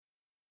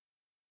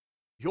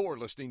You're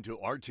listening to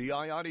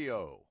RTI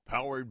Audio,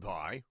 powered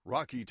by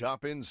Rocky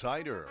Top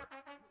Insider.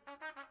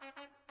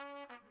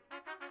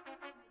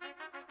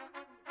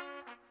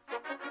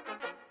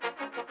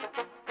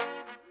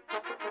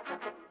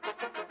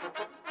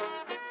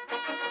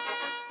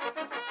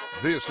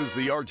 This is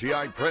the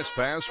RTI Press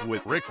Pass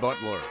with Rick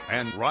Butler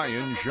and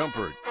Ryan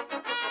Shumpert.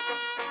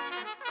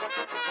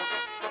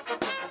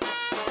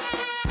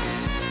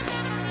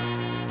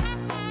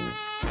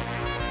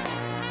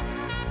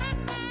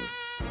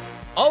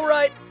 All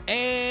right,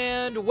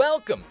 and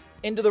welcome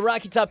into the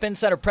Rocky Top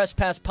Insider Press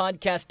Pass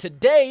podcast.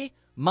 Today,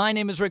 my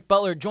name is Rick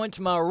Butler. Joined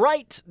to my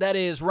right, that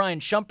is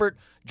Ryan Shumpert.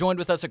 Joined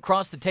with us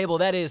across the table,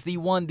 that is the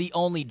one, the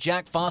only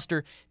Jack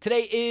Foster.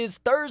 Today is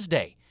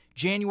Thursday,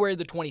 January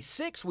the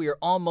 26th. We are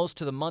almost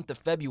to the month of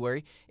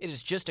February. It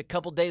is just a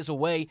couple days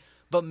away.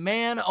 But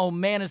man, oh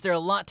man, is there a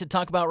lot to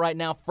talk about right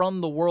now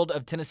from the world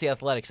of Tennessee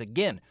athletics.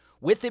 Again,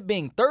 with it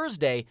being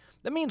Thursday,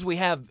 that means we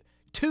have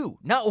two,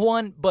 not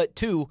one, but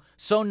two.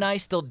 So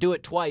nice they'll do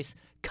it twice.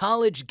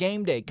 College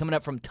game day coming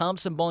up from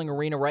Thompson Bowling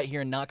Arena right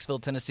here in Knoxville,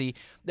 Tennessee.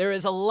 There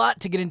is a lot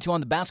to get into on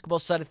the basketball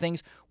side of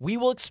things. We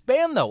will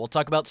expand, though. We'll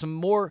talk about some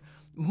more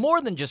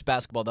than just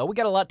basketball, though. We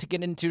got a lot to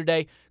get into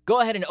today. Go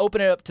ahead and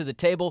open it up to the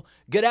table.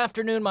 Good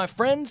afternoon, my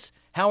friends.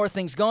 How are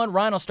things going?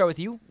 Ryan, I'll start with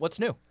you. What's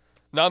new?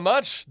 Not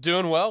much.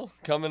 Doing well.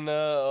 Coming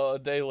a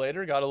day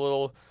later. Got a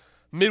little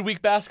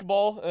midweek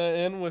basketball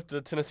in with the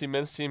Tennessee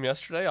men's team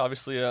yesterday.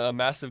 Obviously a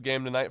massive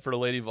game tonight for the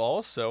Lady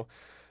Vols, so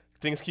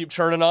things keep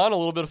churning on. A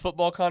little bit of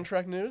football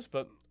contract news,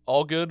 but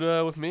all good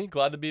with me.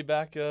 Glad to be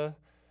back out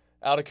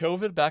of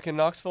COVID, back in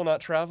Knoxville,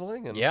 not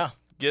traveling, and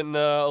getting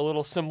a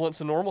little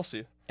semblance of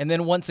normalcy. And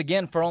then once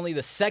again, for only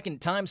the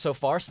second time so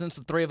far since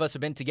the three of us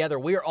have been together,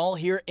 we are all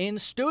here in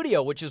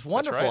studio, which is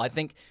wonderful. That's right. I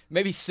think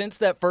maybe since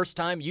that first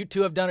time, you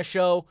two have done a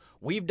show,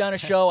 we've done a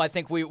show. I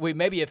think we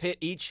maybe have hit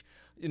each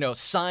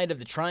side of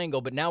the triangle,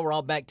 but now we're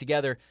all back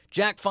together.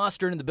 Jack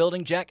Foster in the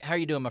building. Jack, how are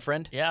you doing, my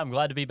friend? Yeah, I'm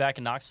glad to be back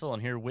in Knoxville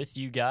and here with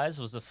you guys.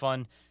 It was a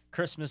fun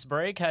Christmas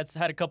break. Had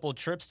a couple of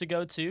trips to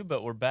go to,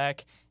 but we're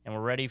back and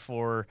we're ready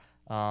for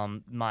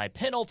my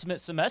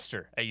penultimate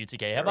semester at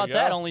UTK. How about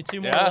that? Only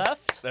two more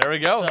left. There we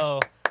go.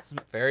 So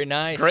very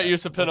nice. Great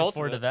use of looking penultimate.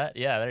 forward to that.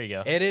 Yeah, there you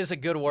go. It is a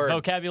good word.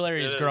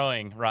 Vocabulary is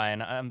growing,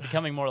 Ryan. I'm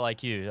becoming more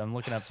like you. I'm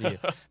looking up to you.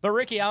 But,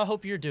 Ricky, I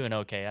hope you're doing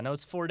okay. I know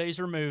it's 4 days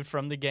removed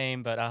from the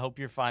game, but I hope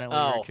you're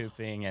finally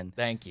recouping and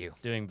thank you.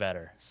 Doing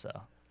better. So,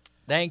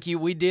 thank you.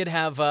 We did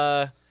have,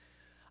 I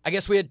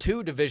guess we had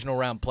two divisional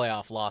round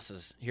playoff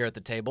losses here at the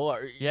table.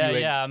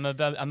 I'm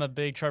a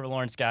big Trevor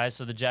Lawrence guy,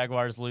 so the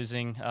Jaguars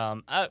losing.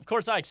 Of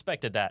course, I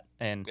expected that.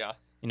 And,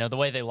 the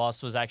way they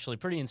lost was actually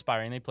pretty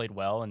inspiring. They played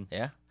well and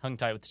hung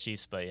tight with the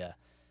Chiefs, but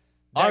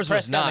ours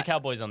was not. The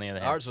Cowboys on the other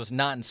hand. Ours was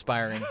not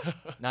inspiring,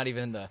 not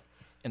even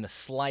in the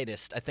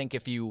slightest. I think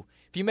if you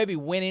maybe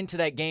went into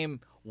that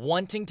game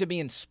wanting to be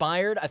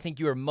inspired, I think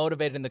you were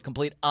motivated in the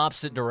complete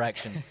opposite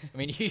direction. I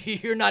mean, you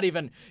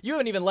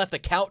haven't even left the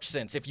couch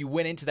since if you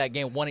went into that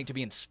game wanting to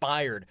be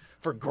inspired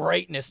for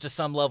greatness to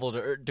some level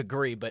or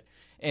degree. But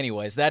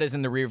anyways, that is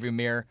in the rearview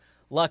mirror.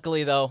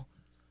 Luckily, though,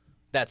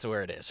 that's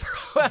where it is.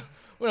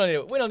 We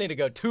don't need to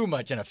go too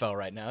much NFL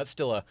right now. It's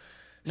still a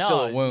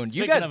wound.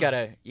 You guys got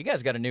a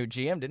new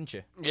GM, didn't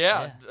you?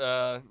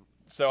 Yeah.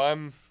 So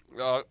I'm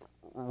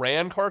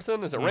Ran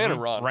Carthen. Is it Ran or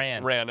Ron?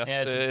 Ran.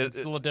 That's, it's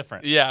a little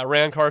different. Yeah,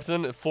 Ran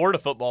Carthen, Florida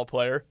football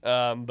player.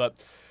 But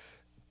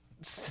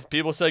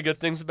people say good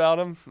things about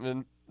him.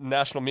 And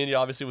national media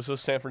obviously was with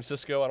San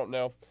Francisco. I don't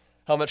know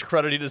how much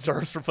credit he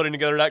deserves for putting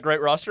together that great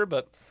roster,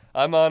 but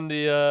I'm on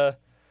the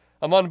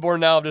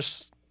board now of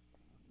just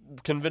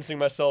convincing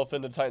myself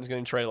into the Titans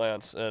getting Trey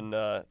Lance, and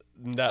that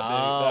you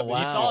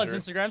saw his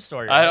Instagram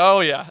story,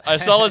 right? I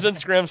saw his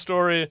Instagram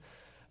story.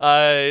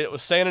 I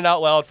was saying it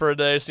out loud for a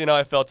day, seeing how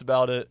I felt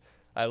about it.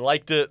 I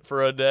liked it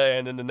for a day,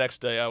 and then the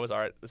next day I was, all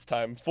right, it's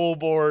time, full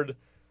board.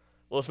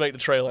 Let's make the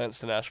Trey Lance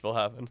to Nashville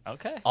happen.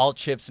 Okay. All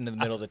chips into the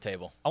middle of the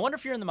table. I wonder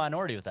if you're in the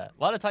minority with that.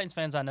 A lot of Titans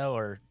fans I know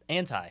are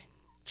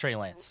anti-Trey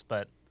Lance,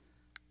 but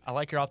I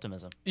like your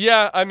optimism.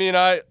 Yeah, I mean,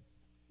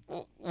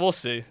 we'll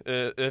see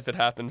if it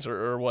happens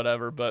or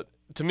whatever, but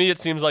to me it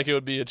seems like it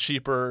would be a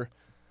cheaper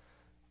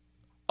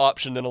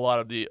option than a lot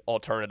of the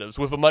alternatives,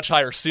 with a much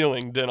higher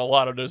ceiling than a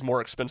lot of those more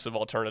expensive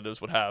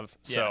alternatives would have.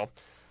 Yeah. So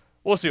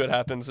we'll see what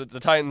happens. The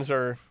Titans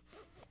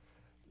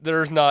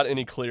there's not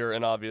any clear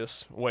and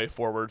obvious way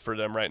forward for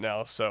them right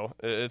now, so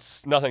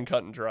it's nothing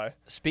cut and dry.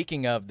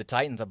 Speaking of the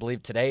Titans, I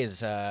believe today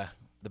is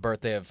the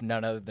birthday of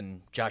none other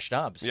than Josh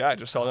Dobbs. Yeah, I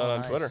just saw that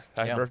on nice. Twitter.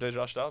 Happy birthday,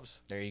 Josh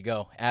Dobbs. There you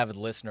go. Avid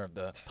listener of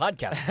the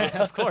podcast.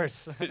 Of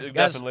course.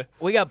 Definitely. Guys,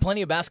 we got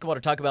plenty of basketball to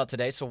talk about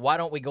today, so why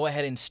don't we go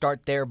ahead and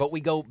start there? But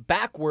we go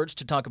backwards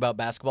to talk about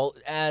basketball.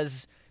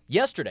 As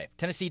yesterday,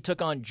 Tennessee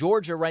took on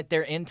Georgia right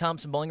there in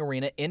Thompson Bowling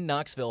Arena in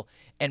Knoxville.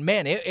 And,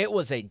 man, it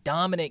was a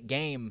dominant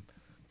game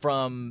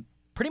from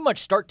pretty much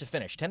start to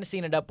finish. Tennessee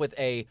ended up with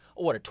a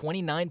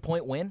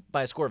 29-point win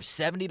by a score of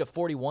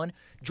 70-41.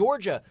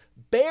 Georgia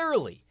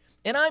barely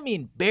And I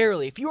mean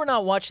barely. If you were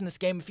not watching this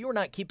game, if you were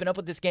not keeping up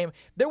with this game,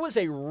 there was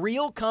a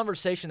real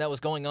conversation that was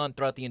going on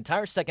throughout the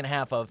entire second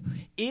half of,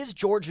 is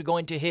Georgia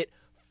going to hit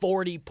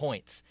 40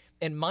 points?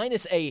 And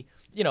minus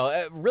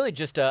really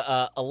just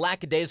a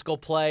lackadaisical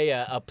play,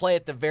 a play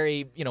at the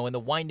very, in the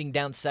winding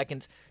down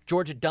seconds,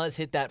 Georgia does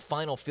hit that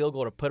final field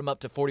goal to put them up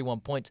to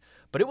 41 points.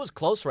 But it was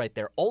close right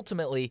there.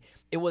 Ultimately,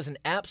 it was an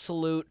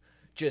absolute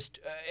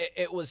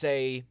it was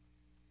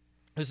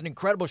an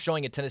incredible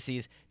showing of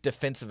Tennessee's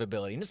defensive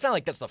ability. And it's not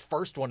like that's the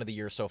first one of the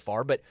year so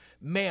far, but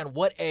man,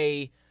 what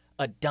a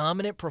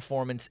dominant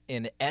performance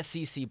in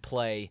SEC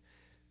play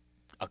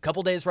a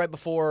couple days right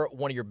before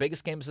one of your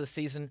biggest games of the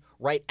season,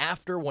 right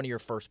after one of your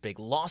first big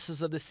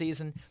losses of the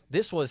season.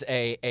 This was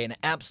an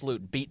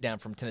absolute beatdown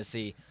from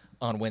Tennessee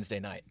on Wednesday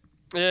night.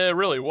 Yeah, it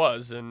really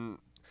was. And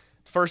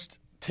first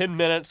 10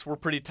 minutes were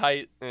pretty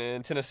tight,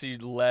 and Tennessee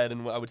led,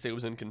 and I would say it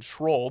was in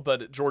control,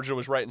 but Georgia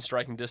was right in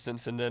striking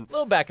distance. And then a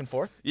little back and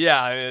forth.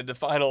 Yeah, the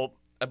final,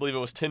 I believe it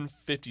was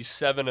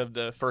 10:57 of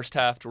the first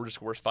half, Georgia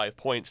scores 5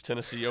 points.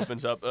 Tennessee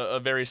opens up a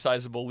very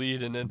sizable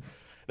lead, and then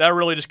that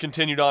really just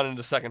continued on into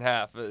the second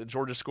half.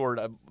 Georgia scored,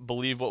 I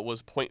believe, what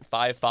was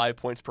 0.55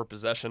 points per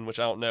possession, which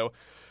I don't know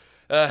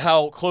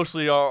how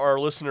closely our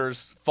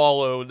listeners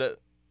follow the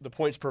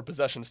points per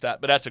possession stat,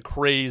 but that's a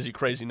crazy,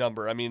 crazy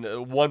number. I mean,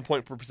 1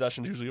 point per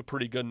possession is usually a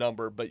pretty good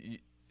number, but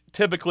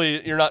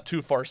typically you're not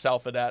too far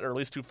south of that, or at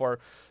least too far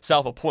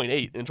south of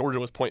 0.8, and Georgia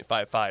was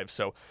 0.55.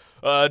 So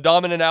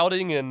dominant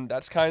outing, and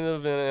that's kind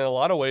of, in a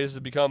lot of ways,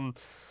 become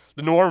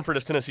the norm for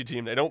this Tennessee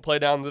team. They don't play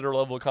down to their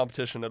level of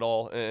competition at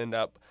all, and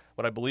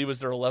what I believe is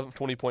their 11th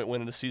 20-point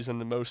win in the season,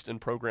 the most in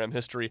program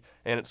history,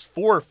 and it's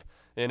fourth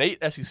in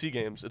 8 SEC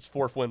games. It's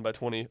fourth win by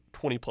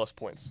 20-plus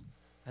points.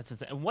 That's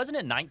insane. And wasn't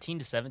it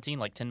 19-17,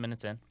 like 10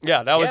 minutes in?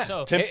 Yeah, that was.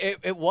 So,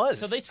 it was.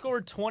 So they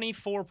scored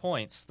 24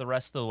 points the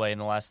rest of the way in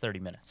the last 30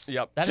 minutes.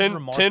 Yep. That is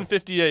remarkable.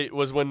 10:58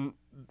 was when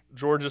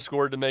Georgia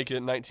scored to make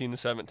it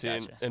 19-17,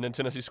 Gotcha. and then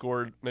Tennessee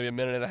scored maybe a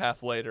minute and a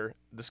half later.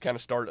 This kind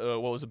of started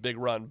what was a big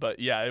run, but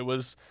yeah, it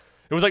was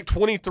like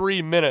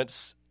 23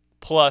 minutes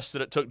plus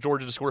that it took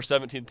Georgia to score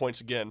 17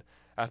 points again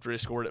after they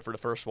scored it for the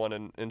first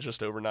one in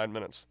just over 9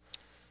 minutes.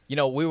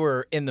 We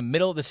were in the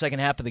middle of the second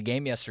half of the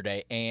game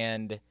yesterday,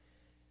 and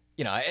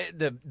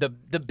the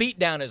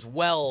beatdown is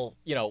well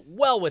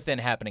within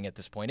happening at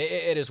this point.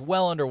 It is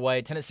well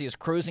underway. Tennessee is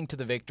cruising to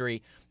the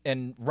victory,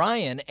 and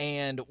Ryan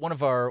and one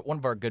of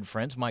our good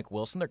friends, Mike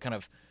Wilson, they're kind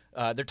of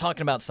they're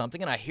talking about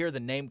something, and I hear the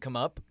name come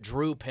up,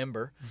 Drew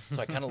Pember. So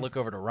I kind of look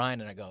over to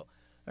Ryan and I go,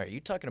 "Are you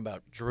talking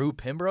about Drew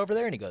Pember over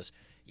there?" And he goes,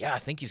 "Yeah, I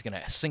think he's going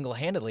to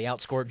single-handedly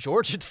outscore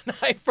Georgia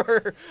tonight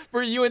for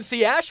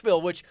UNC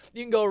Asheville," which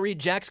you can go read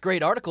Jack's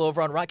great article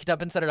over on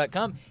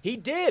RockyTopInsider.com. He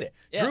did.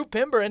 Yeah. Drew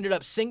Pember ended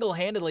up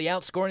single-handedly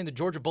outscoring the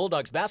Georgia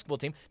Bulldogs basketball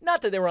team.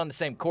 Not that they were on the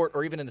same court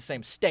or even in the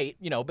same state,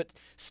 but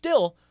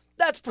still,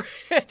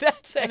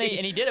 and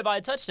he did it by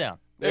a touchdown.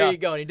 There you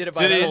go, and he did it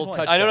by a full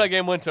touchdown. I know that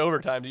game went to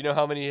overtime. Do you know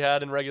how many he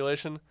had in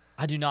regulation?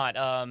 I do not.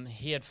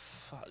 He had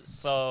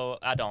so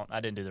I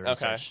didn't do the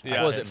research. Okay.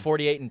 Yeah. What was it,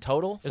 48 in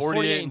total? It was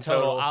 48 in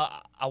total.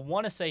 I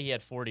want to say he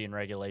had 40 in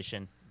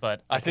regulation,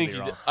 but I think he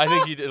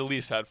at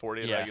least had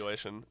 40 in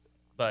regulation.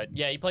 But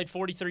yeah, he played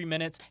 43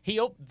 minutes.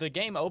 The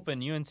game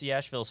opened. UNC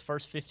Asheville's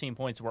first 15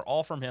 points were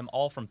all from him,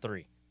 all from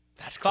three.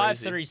 That's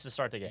crazy. 5 threes to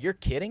start the game. You're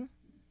kidding?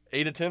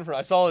 8 of 10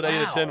 I saw it.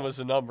 8 of 10 was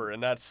the number,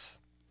 and that's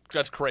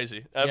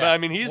crazy. But I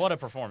mean, what a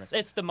performance!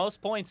 It's the most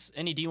points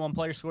any D1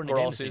 player scored in a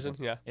game all this season.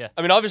 Yeah.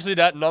 I mean, obviously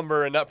that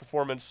number and that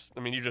performance.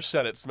 I mean, you just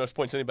said it's the most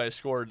points anybody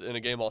scored in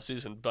a game all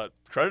season. But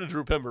credit to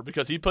Drew Pember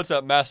because he puts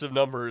up massive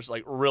numbers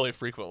like really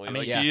frequently. I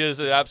mean, he is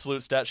an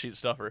absolute stat sheet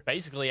stuffer.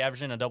 Basically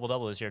averaging a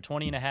double-double this year,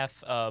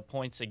 20.5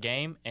 points a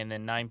game, and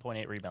then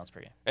 9.8 rebounds per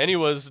game. And he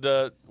was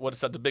the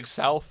Big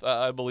South.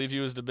 I believe he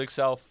was the Big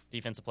South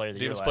Defensive Player of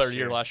the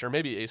Year last year.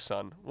 Maybe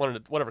ASUN,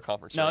 whatever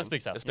conference. No, it's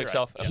Big South. It's Big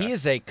South. Right. Okay. He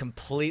is a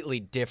completely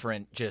different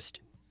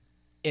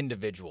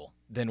individual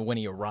than when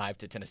he arrived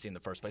to Tennessee in the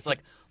first place.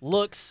 Like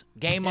looks,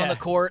 game on the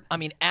court, I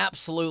mean,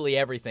 absolutely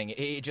everything.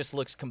 It just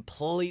looks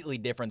completely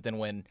different than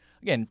when,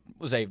 again,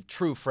 was a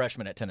true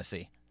freshman at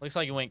Tennessee. Looks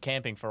like he went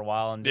camping for a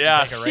while and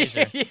didn't take a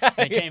razor.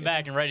 And came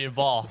back and ready to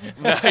ball.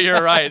 No,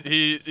 you're right.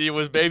 He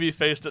was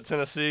baby-faced at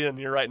Tennessee, and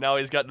you're right. Now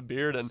he's got the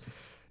beard, and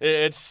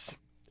it's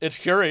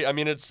curious. I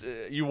mean,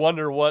 you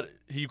wonder what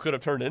he could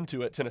have turned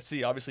into at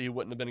Tennessee. Obviously, he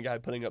wouldn't have been a guy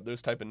putting up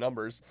those type of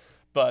numbers,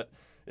 but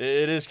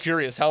it is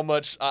curious how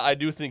much I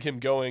do think him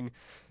going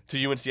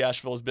to UNC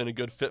Asheville has been a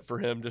good fit for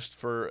him just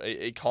for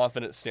a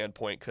confidence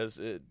standpoint because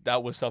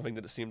that was something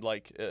that it seemed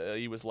like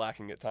he was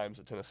lacking at times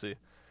at Tennessee.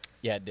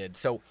 Yeah, it did.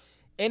 So,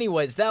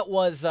 anyways, that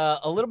was a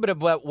little bit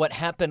about what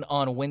happened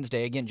on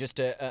Wednesday. Again,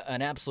 just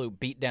an absolute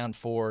beatdown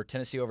for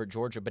Tennessee over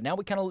Georgia. But now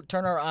we kind of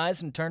turn our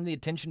eyes and turn the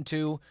attention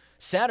to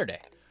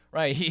Saturday.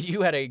 Right?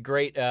 You had a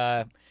great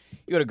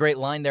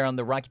line there on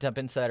the Rocky Top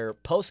Insider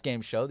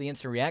post-game show, the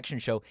Instant Reaction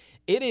show.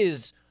 It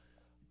is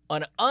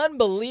an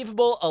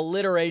unbelievable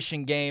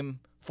alliteration game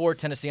for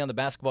Tennessee on the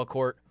basketball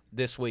court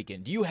this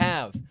weekend. You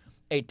have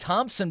a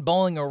Thompson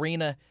Bowling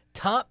Arena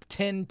top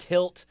 10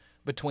 tilt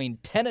between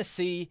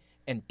Tennessee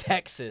and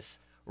Texas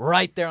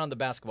right there on the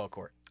basketball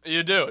court.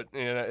 You do.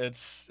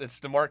 It's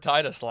the Mark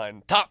Titus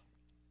line. Top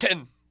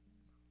 10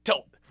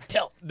 tilt.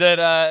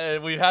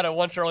 That we had a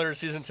once earlier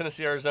season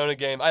Tennessee-Arizona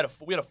game.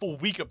 We had a full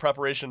week of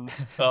preparation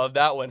of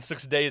that one,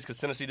 6 days, because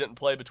Tennessee didn't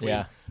play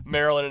between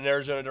Maryland and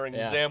Arizona during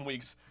exam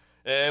weeks.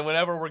 And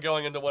whenever we're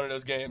going into one of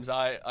those games,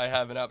 I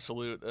have an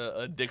absolute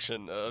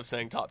addiction of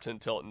saying top 10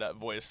 tilt in that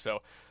voice.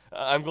 So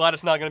I'm glad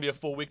it's not going to be a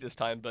full week this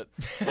time. But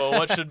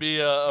what should be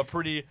a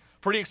pretty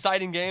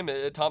exciting game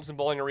at Thompson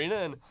Bowling Arena,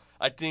 and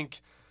I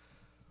think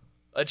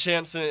a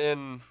chance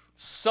in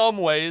some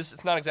ways,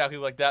 it's not exactly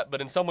like that, but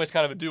in some ways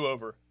kind of a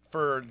do-over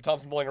for the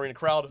Thompson Bowling Arena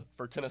crowd,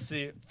 for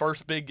Tennessee.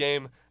 First big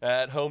game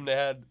at home they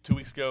had 2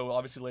 weeks ago,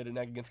 obviously laid an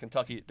egg against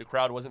Kentucky. The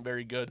crowd wasn't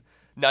very good.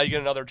 Now you get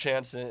another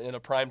chance in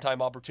a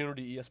primetime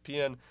opportunity.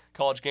 ESPN,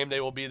 College Game Day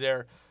will be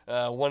there.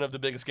 One of the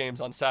biggest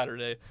games on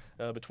Saturday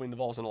between the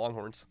Vols and the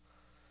Longhorns.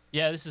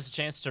 Yeah, this is a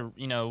chance to,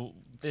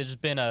 there's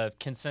been a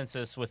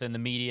consensus within the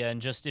media,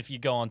 and just if you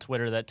go on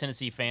Twitter, that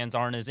Tennessee fans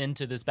aren't as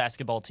into this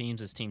basketball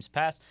teams as teams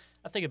past.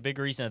 I think a big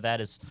reason of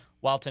that is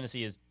while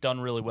Tennessee has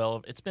done really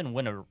well, it's been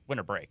winter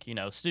break.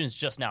 Students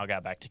just now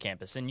got back to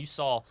campus, and you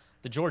saw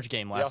the Georgia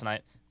game last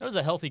night. There was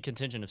a healthy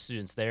contingent of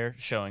students there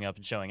showing up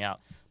and showing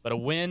out. But a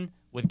win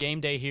with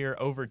game day here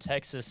over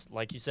Texas,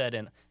 like you said,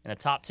 in a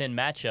top 10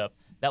 matchup,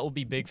 that will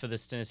be big for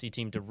this Tennessee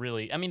team to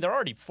really – they're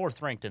already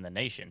 4th ranked in the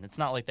nation. It's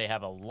not like they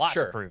have a lot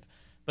to prove.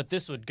 But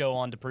this would go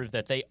on to prove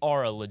that they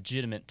are a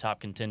legitimate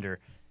top contender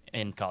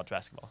in college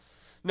basketball.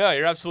 No,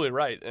 you're absolutely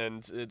right.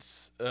 And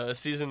it's a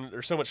season –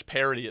 there's so much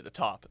parity at the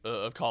top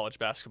of college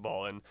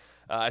basketball. And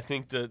I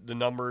think the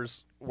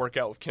numbers work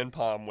out with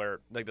KenPom where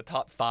like the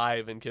top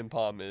 5 in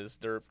KenPom is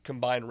their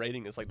combined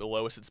rating is like the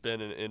lowest it's been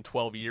in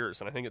 12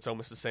 years. And I think it's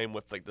almost the same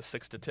with like the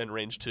 6 to 10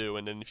 range too.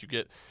 And then if you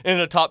get in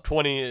the top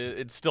 20,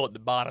 it's still at the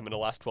bottom in the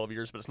last 12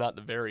 years, but it's not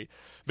the very,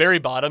 very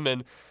bottom.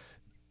 And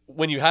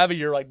when you have a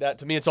year like that,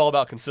 to me, it's all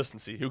about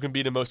consistency. Who can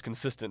be the most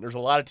consistent? There's a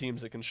lot of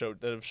teams that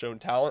have shown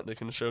talent, that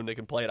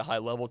can play at a high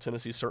level.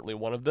 Tennessee's certainly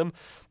one of them.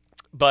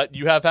 But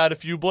you have had a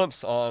few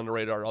blimps on the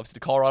radar. Obviously, the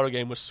Colorado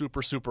game was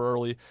super, super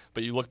early,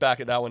 but you look back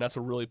at that one, that's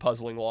a really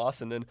puzzling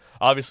loss. And then,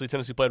 obviously,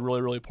 Tennessee played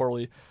really, really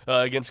poorly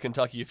against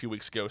Kentucky a few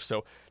weeks ago.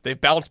 So they've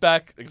bounced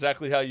back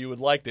exactly how you would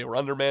like. They were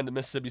undermanned at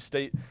Mississippi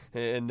State,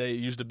 and they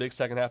used a big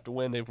second half to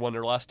win. They've won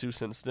their last 2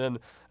 since then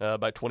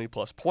by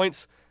 20-plus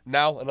points.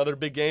 Now, another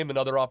big game,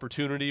 another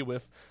opportunity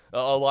with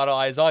a lot of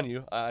eyes on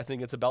you. I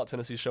think it's about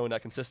Tennessee showing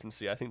that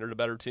consistency. I think they're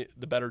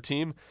the better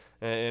team,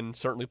 and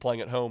certainly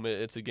playing at home,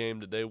 it's a game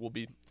that they will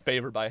be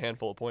favored by a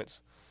handful of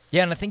points.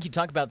 Yeah, and I think you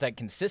talk about that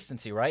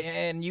consistency, right?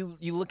 And you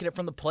look at it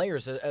from the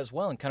players as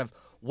well and kind of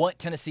what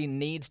Tennessee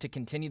needs to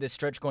continue this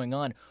stretch going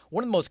on.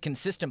 One of the most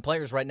consistent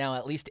players right now,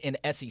 at least in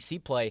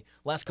SEC play,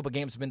 last couple of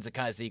games have been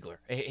Zakai Ziegler.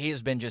 He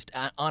has been just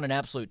on an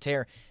absolute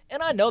tear.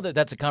 And I know that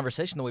that's a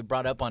conversation that we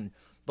brought up on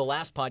the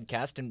last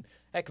podcast, and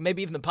heck,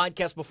 maybe even the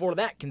podcast before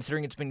that,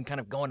 considering it's been kind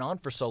of going on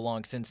for so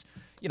long since,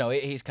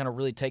 he's kind of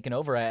really taken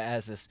over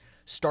as this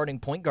starting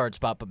point guard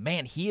spot. But,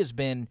 man, he has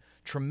been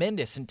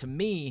tremendous, and to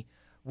me,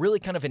 really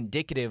kind of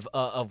indicative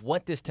of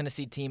what this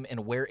Tennessee team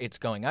and where it's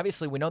going.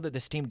 Obviously, we know that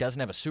this team doesn't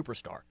have a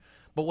superstar,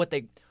 but what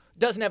they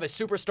doesn't have a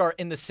superstar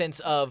in the sense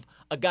of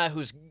a guy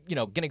who's,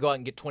 going to go out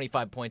and get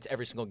 25 points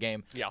every single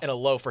game, and a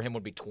low for him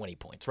would be 20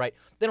 points, right?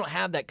 They don't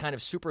have that kind of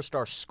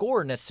superstar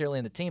scorer necessarily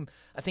in the team.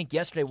 I think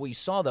yesterday what you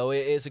saw, though,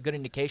 is a good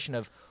indication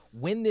of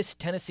when this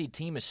Tennessee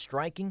team is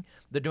striking,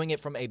 they're doing it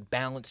from a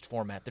balanced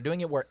format. They're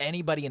doing it where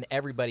anybody and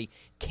everybody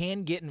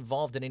can get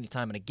involved at any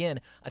time. And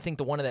again, I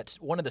think one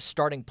of the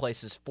starting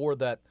places for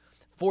that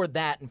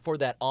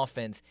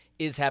offense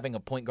is having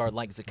a point guard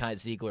like Zakai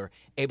Ziegler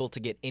able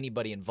to get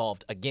anybody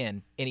involved,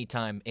 again,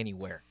 anytime,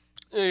 anywhere.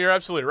 Yeah, you're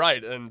absolutely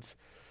right. And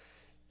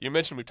you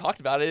mentioned we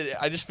talked about it.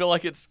 I just feel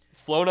like it's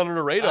flown under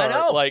the radar.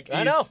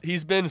 I know.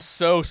 He's been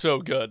so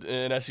good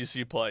in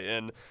SEC play.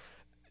 And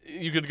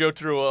you could go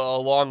through a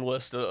long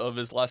list of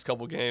his last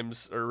couple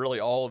games, or really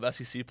all of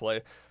SEC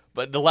play.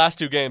 But the last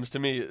 2 games, to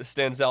me,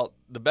 stands out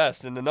the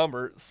best in the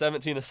number: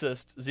 17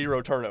 assists,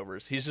 0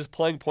 turnovers. He's just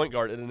playing point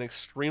guard at an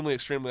extremely,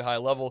 extremely high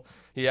level.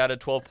 He added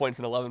 12 points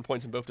and 11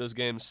 points in both those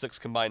games, 6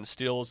 combined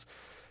steals.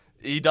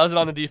 He does it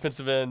on the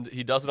defensive end.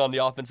 He does it on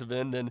the offensive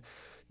end. And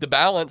the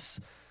balance,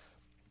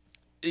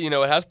 it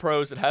has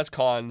pros, it has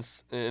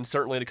cons, and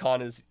certainly the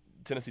con is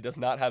Tennessee does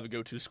not have a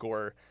go-to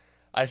scorer.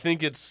 I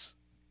think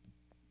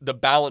the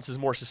balance is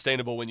more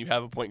sustainable when you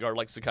have a point guard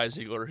like Zakai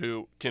Ziegler,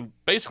 who can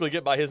basically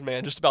get by his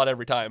man just about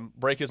every time,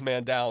 break his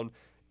man down.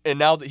 And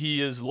now that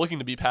he is looking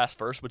to be pass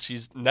first, which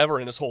he's never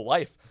in his whole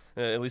life,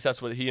 at least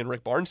that's what he and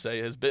Rick Barnes say,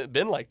 has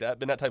been like that,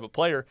 been that type of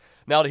player.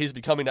 Now that he's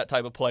becoming that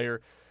type of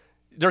player,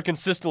 they're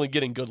consistently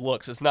getting good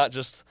looks. It's not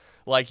just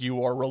like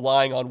you are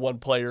relying on one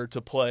player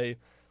to play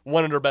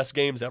one of their best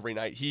games every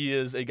night. He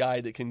is a guy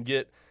that can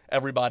get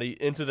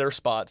everybody into their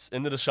spots,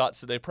 into the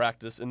shots that they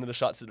practice, into the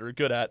shots that they're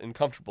good at and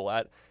comfortable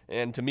at.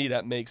 And to me,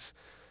 that makes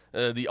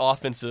the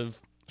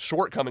offensive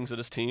shortcomings of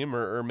this team,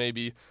 or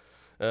maybe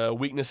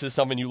weaknesses,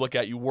 something you look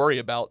at, you worry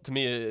about. To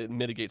me, it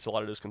mitigates a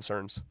lot of those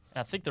concerns.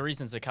 I think the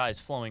reason Zakai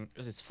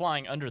is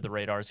flying under the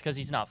radar is because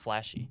he's not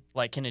flashy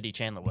like Kennedy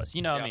Chandler was.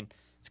 I mean,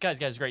 this guy's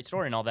got a great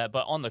story and all that,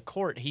 but on the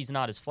court, he's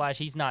not as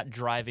flashy. He's not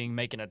driving,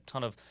 making a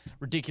ton of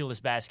ridiculous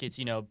baskets,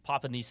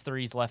 popping these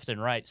threes left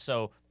and right.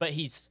 But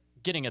he's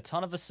getting a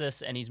ton of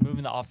assists, and he's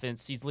moving the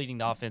offense. He's leading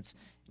the offense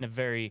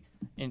very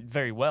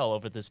well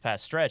over this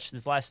past stretch.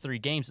 This last 3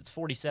 games, it's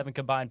 47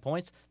 combined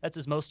points. That's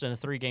his most in a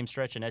 3-game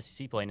stretch in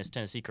SEC play in his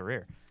Tennessee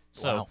career.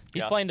 So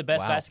he's playing the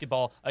best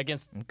basketball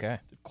against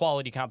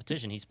quality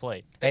competition he's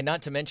played. And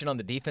not to mention on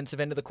the defensive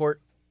end of the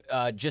court,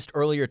 just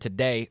earlier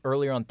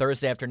on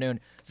Thursday afternoon,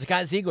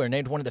 Zakai Ziegler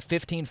named one of the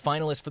 15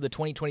 finalists for the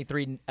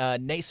 2023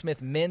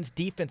 Naismith Men's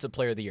Defensive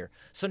Player of the Year.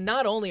 So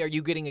not only are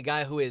you getting a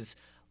guy who is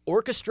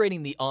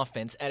orchestrating the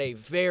offense at a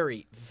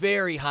very,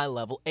 very high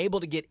level, able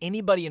to get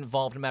anybody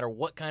involved no matter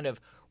what kind of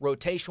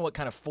rotation, what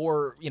kind of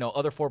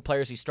other 4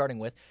 players he's starting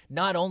with.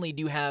 Not only do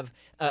you have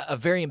a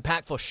very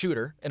impactful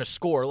shooter and a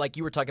scorer, like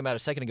you were talking about a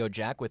second ago,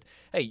 Jack, with,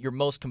 your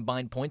most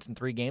combined points in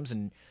 3 games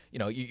and,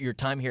 your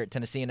time here at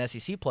Tennessee and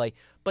SEC play,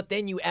 but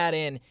then you add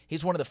in,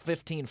 he's one of the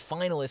 15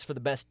 finalists for the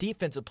Best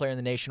Defensive Player in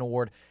the Nation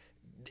award.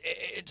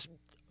 It's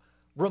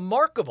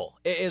remarkable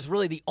is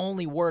really the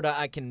only word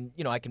I can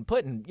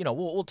put, and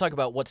we'll talk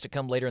about what's to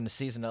come later in the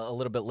season a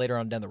little bit later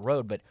on down the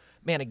road. But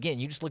man, again,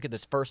 you just look at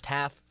this first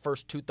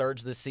 2/3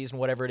 of this season,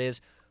 whatever it is,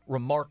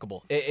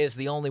 remarkable is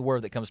the only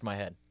word that comes to my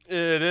head.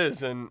 It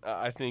is, and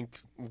I think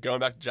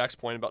going back to Jack's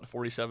point about the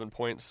 47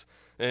 points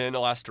in the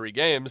last 3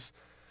 games,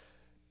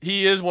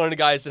 he is one of the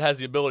guys that has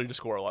the ability to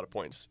score a lot of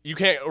points. You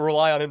can't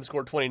rely on him to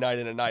score 20 night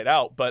in and night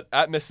out, but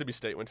at Mississippi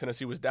State, when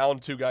Tennessee was down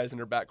 2 guys in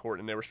their backcourt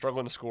and they were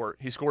struggling to score,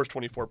 he scores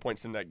 24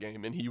 points in that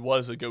game, and he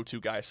was a go-to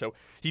guy. So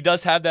he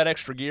does have that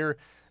extra gear.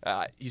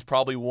 He's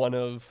probably one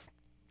of,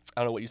 I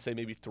don't know what you say,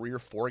 maybe 3 or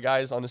 4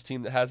 guys on his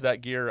team that has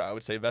that gear. I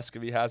would say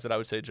Vescovy has it. I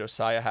would say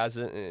Josiah has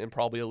it, and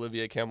probably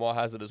Olivier Camois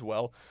has it as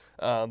well.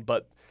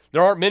 But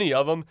there aren't many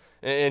of them,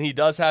 and he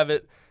does have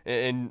it,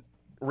 and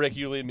Rick,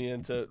 you lead me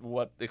into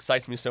what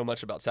excites me so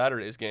much about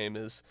Saturday's game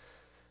is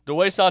the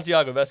way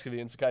Santiago Vescovy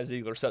and Zakai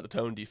Ziegler set the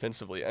tone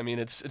defensively. I mean,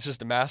 it's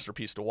just a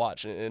masterpiece to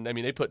watch. And I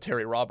mean, they put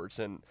Terry Roberts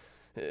in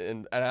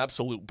an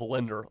absolute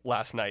blender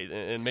last night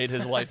and made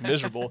his life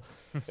miserable.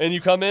 And you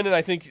come in, and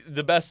I think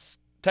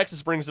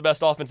Texas brings the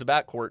best offensive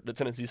backcourt that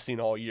Tennessee's seen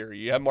all year.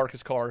 You have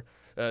Marcus Carr,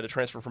 the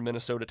transfer from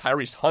Minnesota,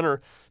 Tyrese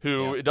Hunter,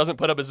 who doesn't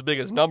put up as big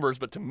as numbers,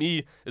 but to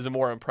me is a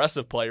more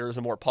impressive player, is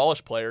a more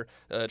polished player,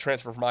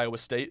 transfer from Iowa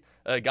State,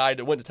 a guy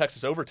that went to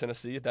Texas over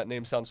Tennessee, if that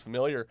name sounds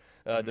familiar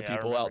to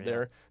people out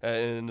there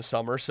in the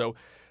summer. So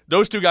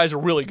those 2 guys are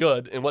really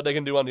good, and what they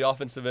can do on the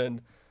offensive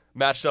end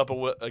matched up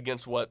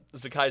against what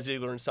Zakai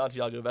Ziegler and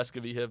Santiago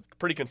Vescovy have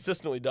pretty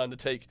consistently done to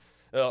take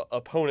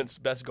opponents'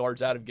 best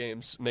guards out of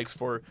games makes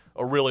for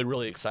a really,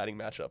 really exciting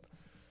matchup.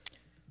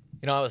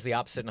 I was the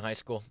opposite in high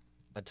school.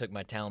 I took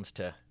my talents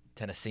to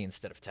Tennessee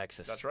instead of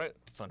Texas. That's right.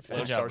 Fun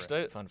fact. Star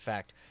State. Fun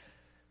fact.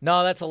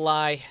 No, that's a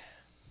lie.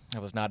 I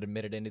was not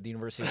admitted into the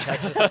University of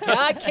Texas.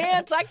 I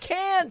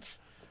can't.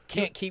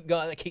 Can't keep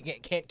going.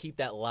 Can't keep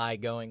that lie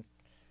going.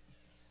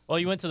 Well,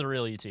 you went to the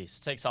real UT,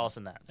 so take solace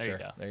in that. There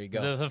you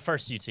go. The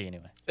first UT,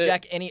 anyway.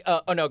 Jack, any?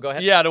 No, go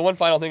ahead. Yeah, the one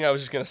final thing I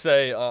was just going to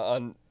say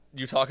on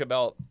you talk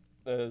about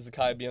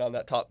Zakai being on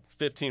that top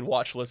 15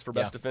 watch list for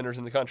best defenders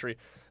in the country.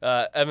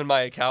 Evan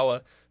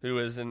Maekawa, who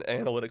is an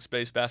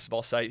analytics-based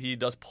basketball site, he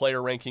does player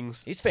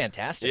rankings. He's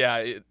fantastic.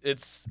 Yeah,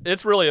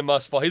 it's really a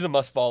must-follow. He's a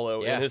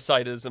must-follow, and his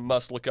site is a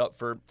must-look-up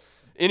for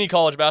any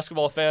college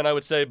basketball fan, I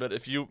would say. But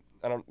if you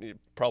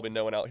probably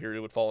no one out here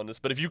who would fall in this,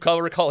 but if you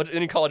cover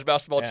any college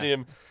basketball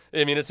team,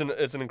 I mean, it's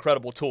an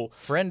incredible tool.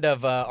 Friend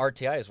of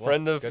RTI as well.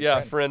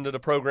 Friend of the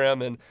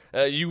program. And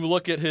you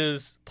look at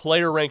his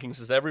player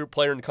rankings, as every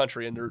player in the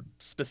country, and their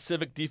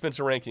specific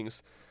defensive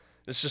rankings.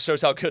 This just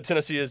shows how good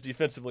Tennessee is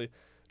defensively.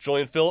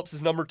 Julian Phillips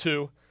is number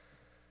 2.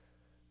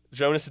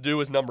 Jonas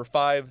Adu is number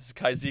 5.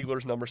 Zakai Ziegler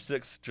is number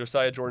 6.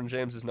 Josiah Jordan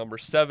James is number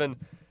 7.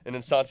 And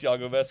then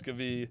Santiago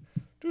Vescovy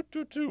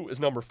is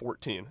number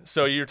 14.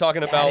 So you're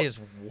talking about that is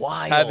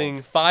wild.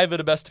 Having 5 of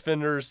the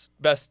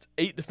best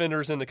 8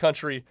 defenders in the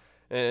country,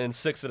 and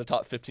 6 of the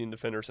top 15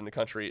 defenders in the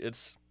country.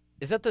 Is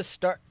that the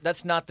start?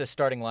 That's not the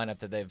starting lineup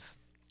that they've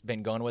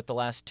been going with the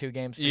last 2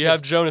 games. You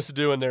have Jonas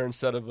Adu in there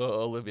instead of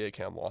Olivier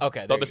Camois.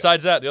 Okay, but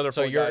besides that, the other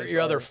 4 guys. So your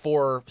other are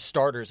 4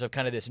 starters of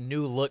kind of this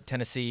new look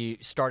Tennessee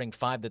starting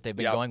 5 that they've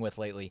been going with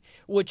lately,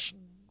 which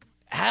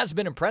has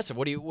been impressive.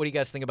 What do you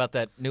guys think about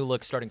that new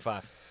look starting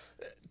 5?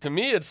 To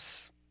me,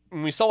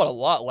 we saw it a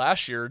lot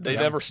last year. They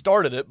never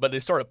started it, but they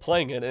started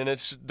playing it, and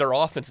their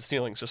offensive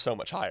ceiling is just so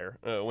much higher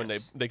when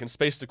they can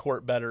space the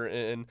court better.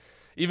 And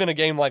even a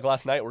game like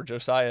last night where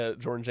Josiah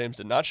Jordan James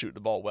did not shoot the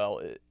ball well,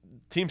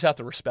 teams have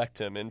to respect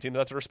him, and teams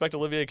have to respect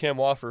Olivier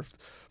Camois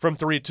from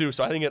 3 too.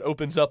 So I think it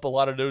opens up a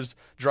lot of those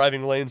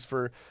driving lanes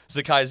for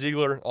Zakai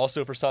Ziegler,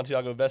 also for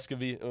Santiago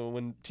Vescovy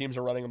when teams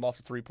are running him off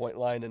the 3-point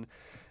line. And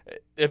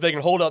if they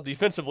can hold up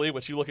defensively,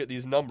 which you look at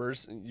these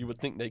numbers, you would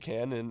think they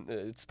can, and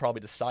it's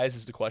probably the size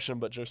is the question,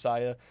 but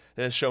Josiah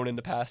has shown in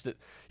the past that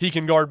he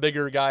can guard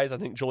bigger guys. I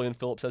think Julian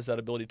Phillips has that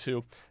ability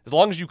too. As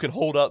long as you can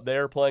hold up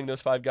there playing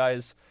those 5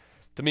 guys,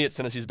 to me it's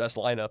Tennessee's best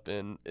lineup,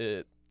 and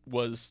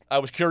I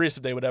was curious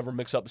if they would ever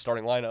mix up the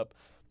starting lineup,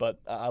 but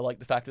I like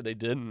the fact that they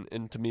did,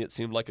 and to me it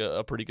seemed like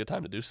a pretty good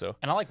time to do so.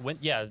 And I like when,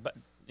 but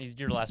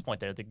your last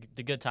point there,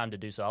 the good time to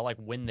do so. I like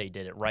when they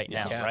did it right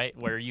now, right?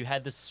 Where you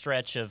had this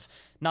stretch of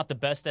not the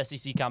best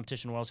SEC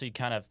competition in the world, so you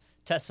kind of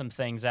test some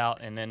things out,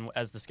 and then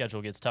as the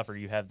schedule gets tougher,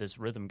 you have this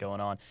rhythm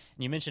going on.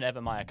 And you mentioned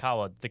Evan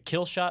Miyakawa. The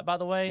kill shot, by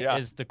the way,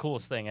 is the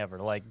coolest thing ever.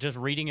 Like, just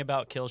reading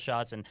about kill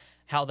shots and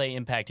how they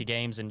impact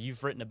games, and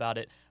you've written about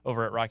it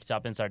over at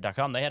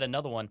RockyTopInsider.com. They had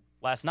another one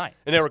last night.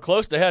 And they were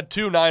close. They had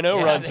 2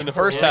 9-0 runs in the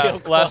first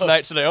half last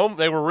night, so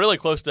they were really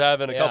close to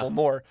having a couple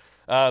more.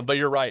 But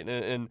you're right,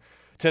 and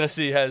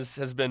Tennessee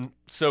has been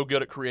so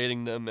good at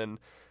creating them, and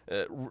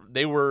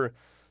they were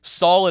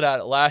solid at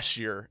it last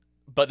year,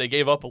 but they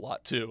gave up a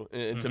lot too.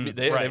 And to me,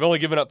 they've only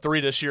given up 3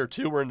 this year.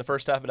 2 were in the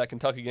first half of that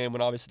Kentucky game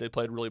when obviously they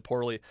played really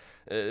poorly.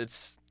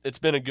 It's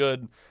been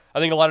I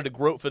think a lot of the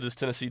growth for this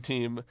Tennessee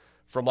team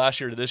from last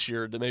year to this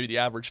year that maybe the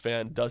average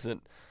fan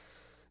doesn't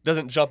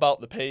jump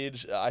out the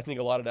page. I think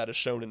a lot of that is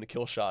shown in the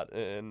kill shot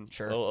and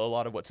a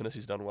lot of what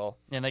Tennessee's done well.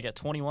 And they got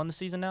 21 this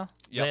season now?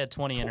 Yep. They had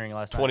 20 entering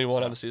last night.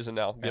 21 on the season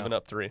now, giving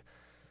up 3.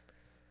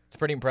 It's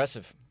pretty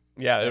impressive.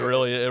 Yeah, it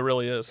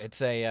really is.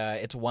 It's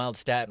a wild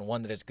stat and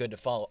one that is good to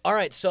follow. All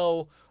right,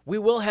 so we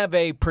will have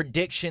a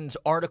predictions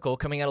article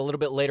coming out a little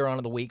bit later on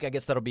in the week. I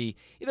guess that'll be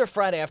either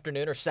Friday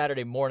afternoon or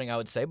Saturday morning, I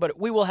would say. But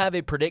we will have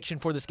a prediction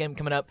for this game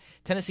coming up,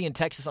 Tennessee and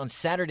Texas on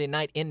Saturday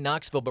night in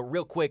Knoxville. But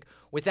real quick,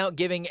 without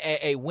giving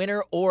a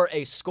winner or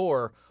a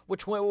score,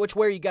 which way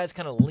are you guys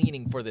kind of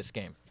leaning for this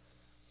game?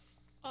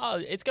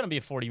 It's going to be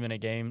a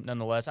 40-minute game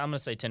nonetheless. I'm going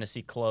to say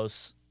Tennessee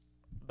close,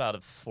 about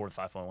a 4 to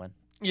 5 point win.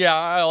 Yeah,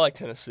 I like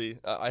Tennessee.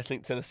 I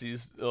think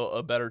Tennessee's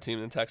a better team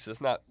than Texas.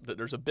 Not that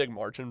there's a big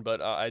margin, but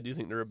I do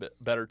think they're a bit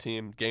better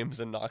team. Games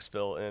in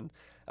Knoxville, and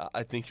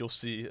I think you'll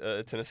see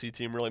a Tennessee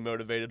team really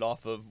motivated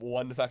off of,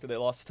 one, the fact that they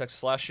lost to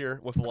Texas last year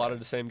with a lot of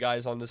the same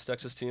guys on this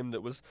Texas team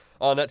that was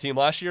on that team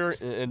last year,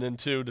 and then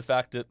 2, the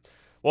fact that,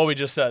 well, we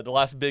just said,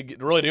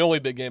 the only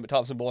big game at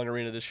Thompson-Boling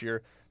Arena this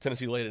year,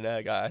 Tennessee laid an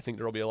egg. I think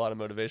there will be a lot of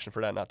motivation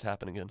for that not to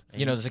happen again.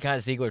 You know, Zakai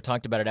Ziegler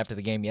talked about it after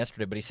the game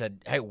yesterday, but he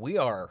said, hey, we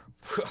are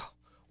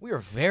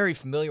very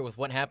familiar with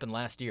what happened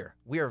last year.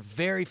 We are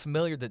very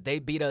familiar that they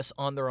beat us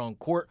on their own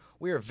court.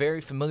 We are very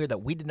familiar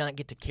that we did not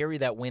get to carry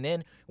that win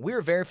in. We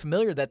are very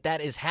familiar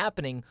that is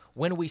happening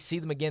when we see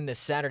them again this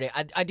Saturday.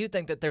 I do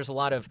think that there's a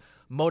lot of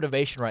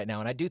motivation right now,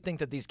 and I do think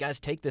that these guys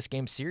take this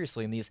game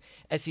seriously in these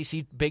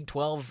SEC Big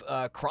 12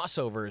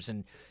 crossovers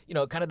and, you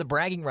know, kind of the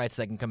bragging rights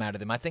that can come out of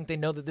them. I think they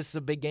know that this is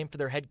a big game for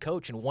their head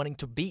coach and wanting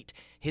to beat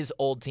his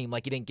old team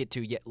like he didn't get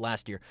to yet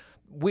last year.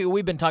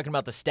 We've been talking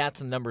about the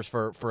stats and numbers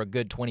for a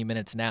good 20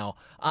 minutes now.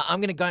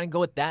 I'm going to go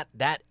with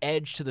that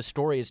edge to the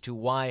story as to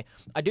why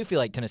I do feel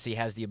like Tennessee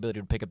has the ability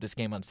to pick up this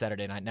game on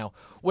Saturday night. Now,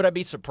 would I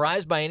be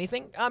surprised by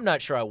anything? I'm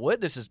not sure I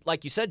would. This is,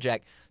 like you said,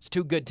 Jack, it's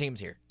 2 good teams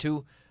here.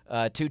 Two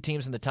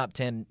teams in the top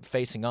 10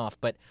 facing off.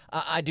 But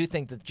I do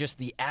think that just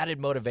the added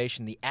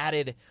motivation, the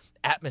added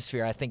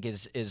atmosphere, I think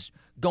is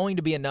going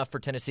to be enough for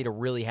Tennessee to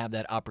really have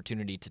that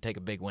opportunity to take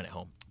a big win at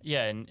home.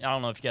 Yeah, and I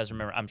don't know if you guys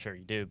remember. I'm sure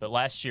you do. But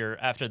last year,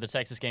 after the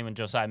Texas game when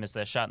Josiah missed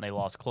that shot and they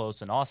lost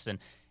close in Austin,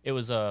 it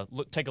was a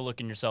take a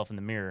look in yourself in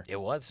the mirror. It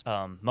was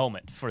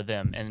moment for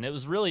them, and it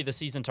was really the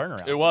season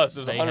turnaround. It was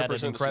 100% they had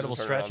an incredible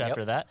the stretch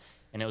after that,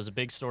 and it was a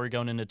big story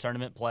going into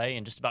tournament play,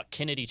 and just about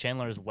Kennedy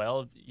Chandler as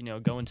well. You know,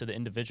 going to the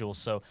individuals.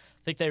 So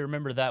I think they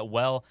remember that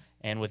well.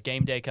 And with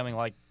game day coming,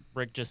 like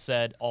Rick just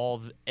said,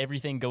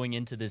 everything going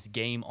into this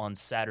game on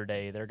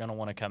Saturday, they're going to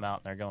want to come out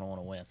and they're going to want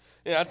to win.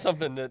 Yeah, that's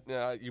something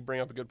that you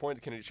bring up a good point,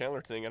 the Kennedy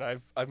Chandler thing,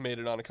 and I've made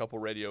it on a couple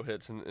radio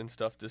hits and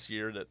stuff this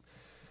year that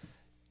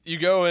you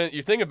go and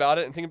you think about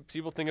it and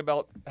people think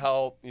about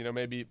how, you know,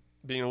 maybe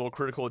being a little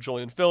critical of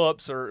Julian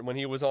Phillips or when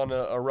he was on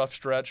a rough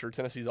stretch or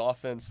Tennessee's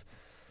offense.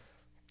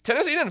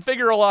 Tennessee didn't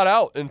figure a lot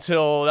out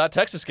until that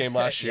Texas game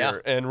last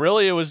year. And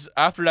really it was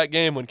after that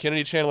game when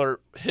Kennedy Chandler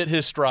hit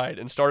his stride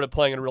and started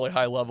playing at a really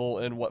high level,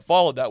 and what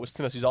followed that was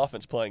Tennessee's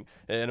offense playing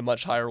at a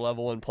much higher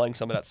level and playing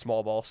some of that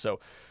small ball.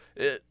 So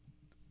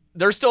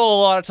there's still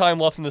a lot of time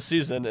left in the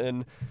season,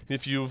 and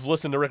if you've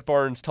listened to Rick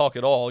Barnes talk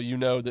at all, you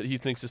know that he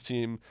thinks his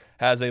team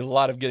has a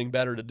lot of getting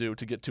better to do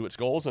to get to its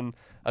goals. And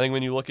I think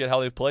when you look at how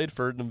they've played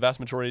for the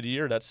vast majority of the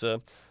year, that's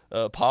a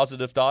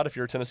positive thought if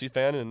you're a Tennessee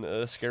fan and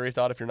a scary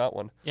thought if you're not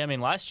one. Yeah, I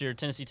mean, last year,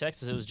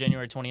 Tennessee-Texas, it was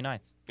January 29th.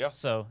 Yeah.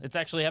 So it's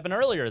actually happened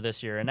earlier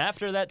this year. And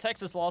after that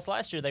Texas loss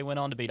last year, they went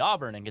on to beat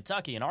Auburn and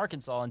Kentucky and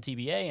Arkansas and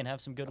TBA and have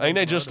some good wins. I think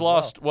they just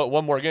lost, well.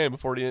 one more game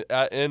before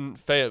in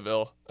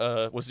Fayetteville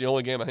was the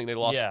only game I think they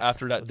lost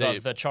after that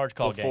date. The charge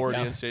call before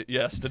game.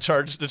 Yes, the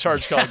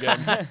charge call game.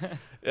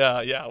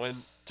 Yeah.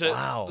 When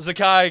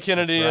Zakai,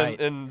 Kennedy,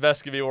 and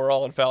Vescovy were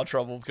all in foul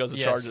trouble because of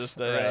charges.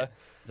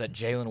 Is that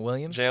Jalen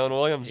Williams? Jalen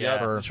Williams,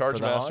 the charge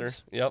master.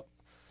 Yep.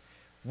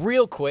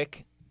 Real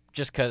quick,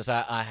 just because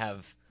I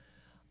have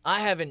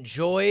I have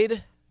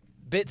enjoyed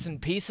bits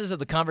and pieces of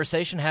the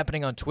conversation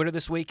happening on Twitter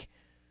this week.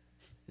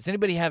 Does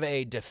anybody have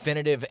a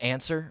definitive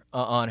answer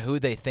on who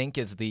they think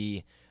is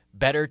the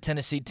better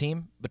Tennessee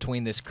team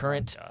between this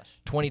current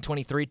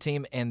 2023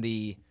 team and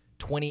the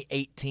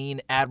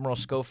 2018 Admiral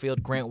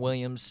Schofield, Grant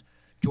Williams,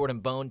 Jordan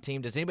Bone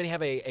team? Does anybody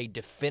have a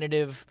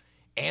definitive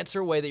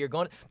answer way that you're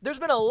going? There's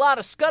been a lot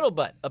of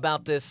scuttlebutt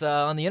about this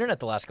on the internet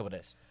the last couple of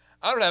days.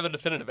 I don't have a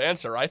definitive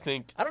answer. I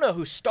don't know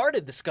who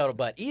started the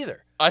scuttlebutt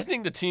either. I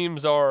think the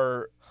teams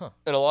are,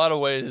 in a lot of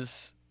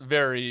ways,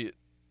 very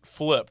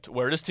flipped,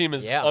 where this team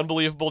is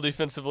unbelievable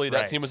defensively,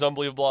 that team is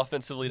unbelievable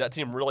offensively, that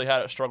team really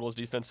had its struggles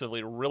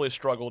defensively, really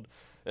struggled,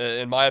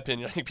 in my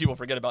opinion. I think people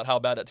forget about how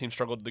bad that team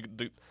struggled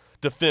to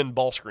defend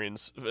ball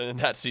screens in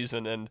that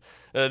season. And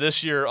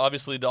this year,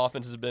 obviously, the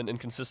offense has been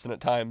inconsistent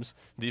at times.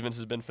 The defense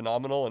has been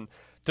phenomenal. And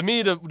to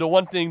me, the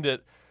one thing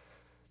that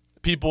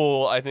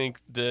people, I think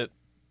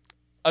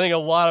a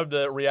lot of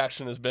the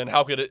reaction has been,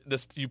 how could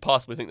you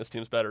possibly think this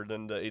team's better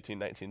than the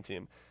 18-19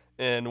 team?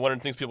 And one of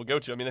the things people go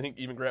to, I mean, I think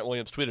even Grant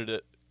Williams tweeted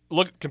it.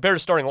 Look, compare to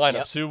starting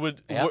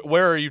lineups.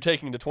 Where are you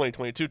taking the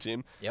 2022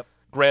 team? Yep.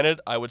 Granted,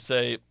 I would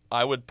say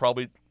I would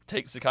probably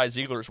take Zakai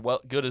Ziegler, as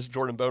good as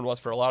Jordan Bone was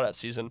for a lot of that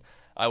season.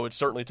 I would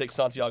certainly take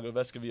Santiago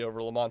Vescovi over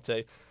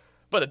Lamonte.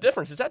 But the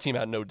difference is that team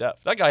had no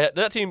depth.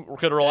 That team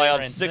could rely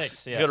on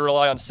six. Could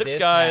rely on six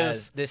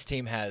guys. This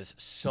team has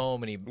so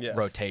many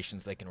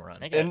rotations they can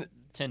run. They got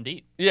 10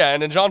 deep. Yeah,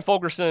 and then John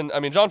Fulkerson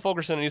and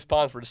East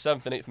Ponds were the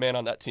 7th and 8th man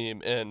on that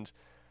team, and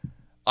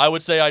I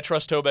would say I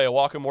trust Tobe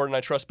Awaka more than I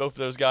trust both of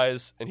those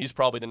guys, and he's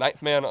probably the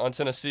 9th man on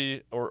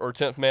Tennessee, or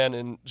 10th man,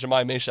 and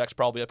Jemai Mashak's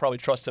I probably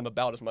trust him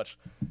about as much,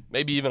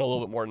 maybe even a little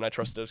bit more than I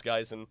trust those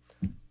guys, and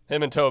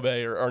him and Tobe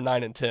are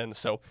 9 and 10,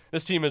 so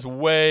this team is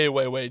way,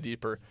 way, way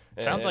deeper.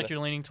 Sounds like you're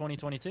leaning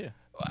 2022.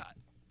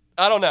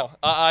 I don't know.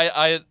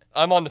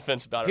 I'm on the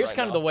fence about it. Here's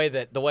kind of the way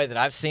that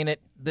I've seen it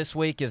this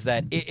week is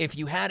that if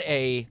you had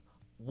a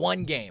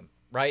one game,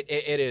 right,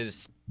 it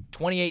is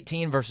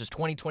 2018 versus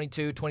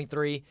 2022,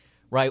 23,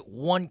 right,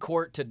 one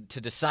court to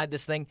decide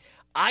this thing.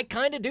 I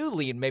kind of do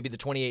lean maybe the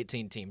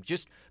 2018 team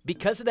just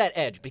because of that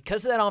edge,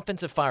 because of that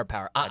offensive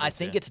firepower. I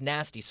think it's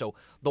nasty. So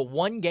the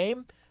one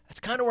game, that's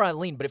kind of where I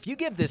lean. But if you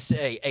give this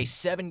a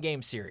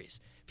 7-game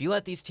series, if you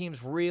let these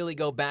teams really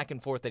go back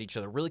and forth at each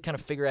other, really kind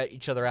of figure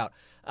each other out,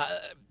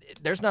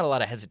 there's not a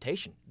lot of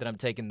hesitation that I'm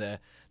taking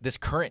this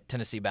current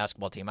Tennessee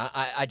basketball team.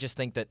 I just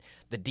think that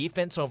the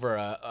defense over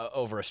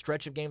a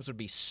stretch of games would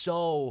be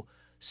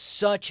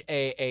such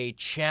a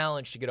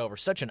challenge to get over,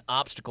 such an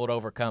obstacle to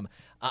overcome.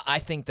 I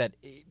think that,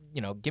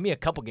 give me a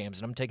couple games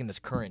and I'm taking this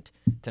current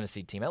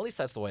Tennessee team. At least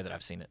that's the way that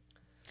I've seen it.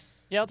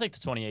 Yeah, I'll take the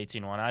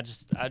 2018 one. I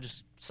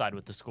just side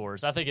with the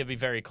scores. I think it'd be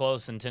very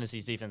close, and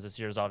Tennessee's defense this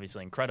year is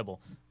obviously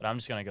incredible. But I'm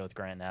just going to go with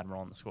Grant and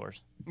Admiral on the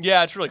scores.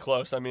 Yeah, it's really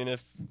close. I mean,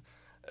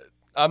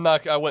 I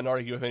wouldn't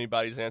argue with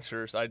anybody's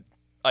answers.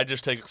 I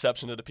just take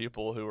exception to the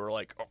people who are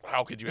like, oh,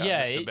 how could you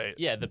have this debate?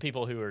 Yeah, the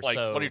people who are like,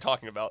 what are you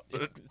talking about?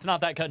 It's not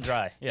that cut and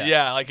dry.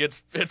 Yeah, like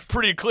it's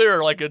pretty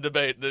clear, like a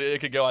debate that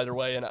it could go either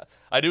way. And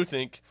I do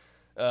think,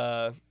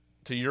 to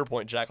your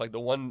point, Jack, like the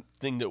one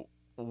thing that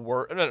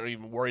not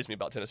even worries me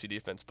about Tennessee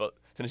defense, but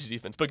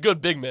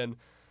good big men,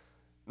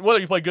 whether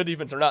you play good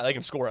defense or not, they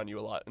can score on you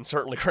a lot. And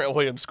certainly Grant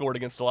Williams scored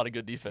against a lot of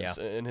good defense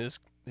in his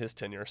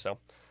tenure. So,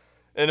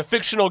 in a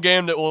fictional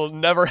game that will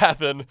never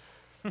happen,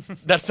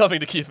 that's something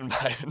to keep in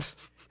mind.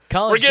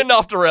 We're getting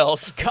off the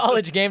rails.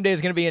 College game day is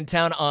going to be in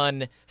town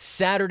on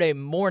Saturday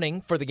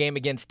morning for the game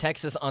against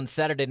Texas on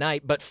Saturday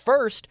night. But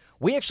first,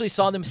 we actually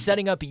saw them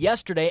setting up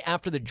yesterday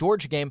after the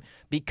Georgia game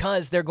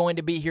because they're going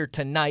to be here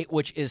tonight,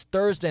 which is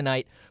Thursday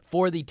night,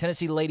 for the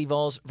Tennessee Lady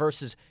Vols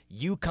versus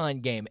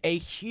UConn game. A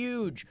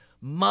huge,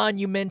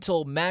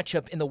 monumental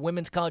matchup in the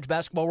women's college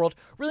basketball world,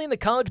 really in the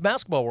college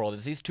basketball world.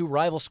 As these two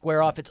rivals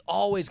square off, it's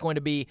always going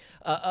to be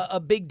a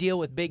big deal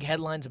with big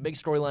headlines and big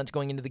storylines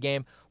going into the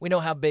game. We know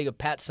how big of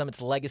Pat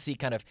Summitt's legacy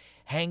kind of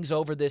hangs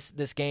over this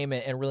game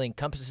and really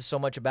encompasses so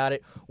much about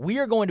it. We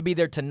are going to be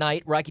there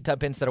tonight. Rocky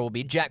Top Insider will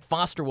be. Jack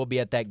Foster will be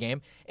at that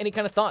game. Any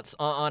kind of thoughts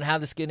on how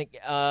this game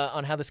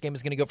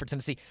is going to go for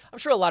Tennessee? I'm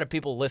sure a lot of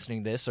people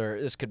listening to this,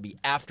 or this could be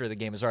after the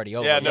game is already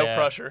over. Yeah, no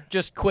pressure.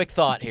 Just quick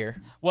thought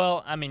here.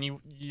 Well, I mean,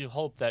 you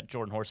hope that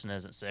Jordan Horston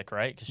isn't sick,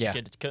 right? Because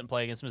she couldn't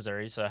play against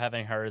Missouri, so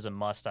having her is a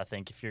must, I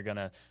think, if you're going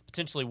to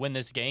potentially win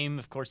this game.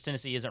 Of course,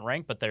 Tennessee isn't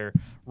ranked, but they're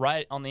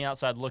right on the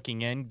outside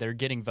looking in. They're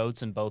getting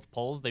votes in both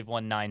polls. They've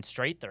won 9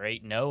 straight. They're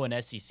 8-0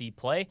 in SEC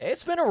play.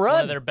 It's been a run. It's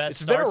one of their best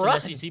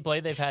starts in SEC play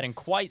they've had in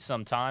quite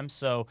some time.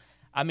 So,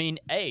 I mean,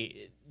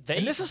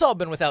 and this has all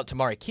been without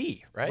Tamari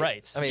Key, right?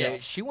 Right. I mean,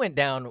 she went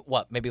down,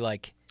 maybe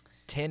like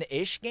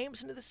 10-ish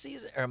games into the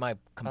season? Or am I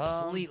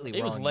completely wrong?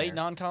 It was late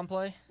non-con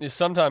play? It's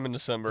sometime in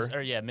December.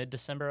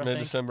 Mid-December, I think.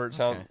 Mid-December, it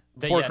sounds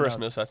before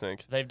Christmas, I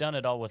think. They've done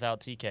it all without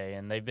TK,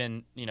 and they've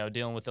been,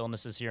 dealing with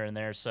illnesses here and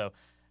there. So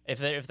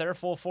if they're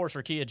full force,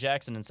 Rakia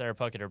Jackson and Sarah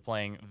Puckett are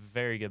playing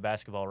very good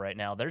basketball right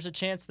now. There's a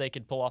chance they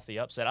could pull off the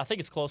upset. I think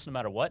it's close no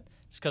matter what,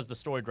 just because the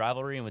storied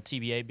rivalry and with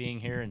TBA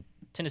being here, and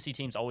Tennessee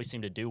teams always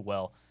seem to do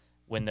well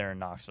when they're in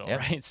Knoxville,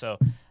 right? So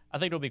I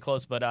think it'll be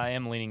close, but I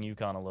am leaning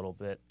UConn a little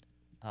bit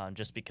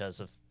just because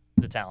of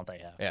the talent they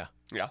have.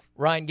 Yeah.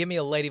 Ryan, give me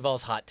a Lady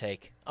Vols hot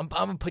take. I'm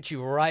going to put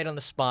you right on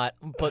the spot.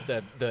 I'm going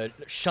to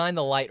put shine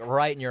the light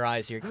right in your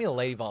eyes here. Give me a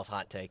Lady Vols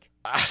hot take.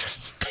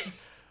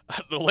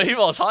 The Lady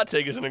Vols hot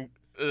take is an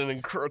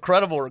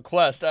incredible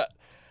request.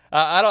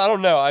 I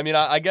don't know. I mean,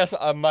 I guess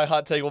my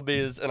hot take will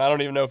be and I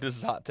don't even know if this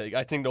is a hot take.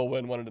 I think they'll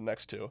win one of the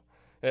next two.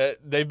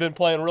 They've been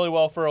playing really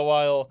well for a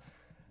while,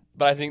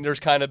 but I think there's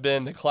kind of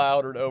been the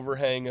cloud or the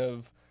overhang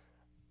of,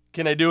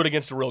 can they do it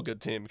against a real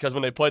good team? Because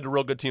when they played the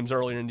real good teams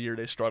earlier in the year,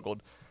 they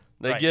struggled.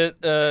 They get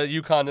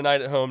UConn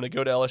tonight at home. They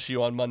go to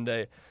LSU on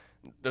Monday.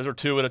 Those are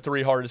 2 of the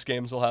 3 hardest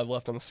games they'll have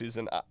left on the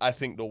season. I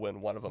think they'll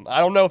win one of them. I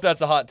don't know if that's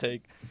a hot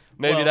take.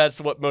 Maybe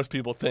that's what most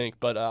people think,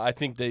 but I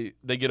think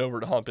they get over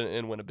the hump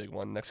and win a big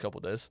one next couple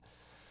of days.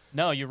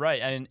 No, you're right.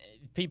 And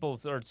people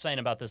are saying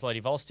about this Lady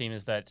Vols team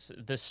is that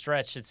this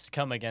stretch it's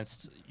come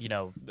against,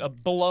 a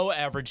below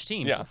average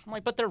teams. Yeah. I'm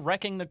like, but they're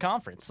wrecking the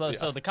conference.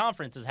 So the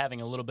conference is having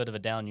a little bit of a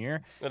down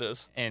year. It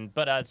is.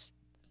 But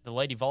the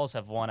Lady Vols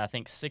have won, I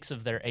think, 6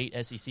 of their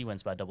 8 SEC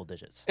wins by double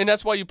digits. And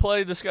that's why you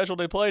play the schedule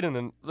they played in.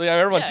 And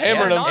everyone's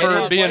hammering them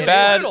non-conference for being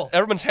bad.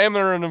 Everyone's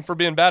hammering them for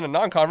being bad in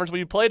non-conference. Well,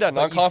 you played that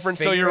non-conference,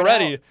 so you're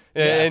ready.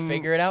 And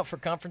figure it out for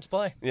conference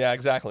play. Yeah,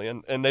 exactly.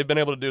 And they've been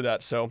able to do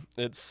that. So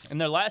it's. And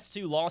their last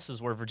 2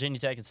 losses were Virginia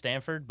Tech and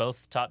Stanford,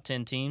 both top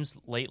 10 teams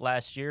late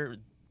last year.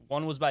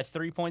 One was by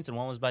 3 points and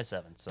one was by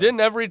 7. So. Didn't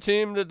every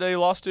team that they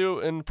lost to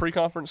in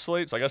pre-conference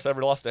slates, I guess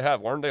every loss they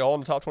have, weren't they all in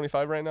the top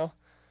 25 right now?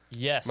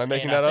 Yes. Am I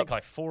making and that I up?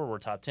 think 4 were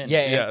top 10.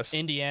 Yeah. Yes.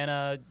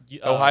 Indiana,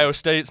 Ohio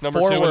State's number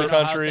 2 in the Ohio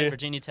country. State,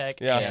 Virginia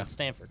Tech, and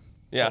Stanford.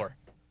 Yeah. 4.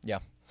 Yeah.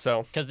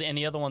 So. Because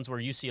the other ones were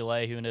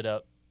UCLA, who ended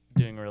up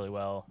doing really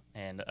well,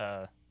 and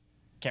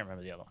can't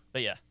remember the other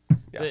one.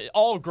 But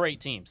all great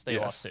teams they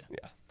lost to.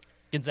 Yeah.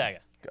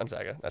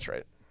 Gonzaga, that's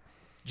right.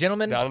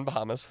 Gentlemen. Down in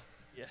Bahamas.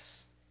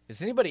 Yes.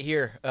 Is anybody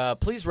here?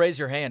 Please raise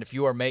your hand if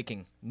you are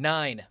making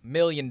 $9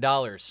 million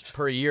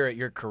per year at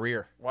your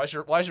career. Why's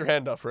your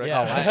hand up, Rick?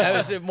 Yeah, that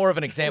was more of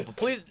an example.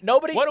 Please,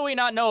 nobody. What do we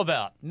not know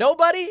about?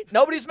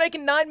 Nobody's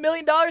making $9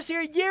 million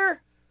here a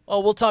year. Oh,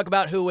 we'll talk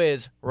about who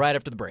is right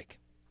after the break.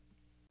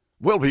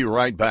 We'll be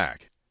right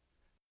back.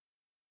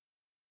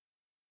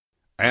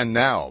 And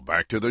now,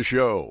 back to the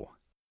show.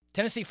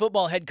 Tennessee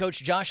football head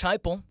coach Josh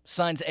Heupel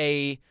signs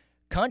a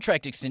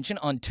contract extension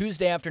on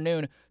Tuesday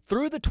afternoon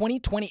through the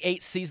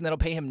 2028 season that'll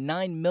pay him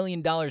 $9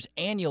 million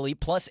annually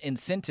plus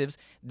incentives.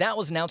 That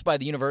was announced by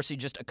the university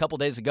just a couple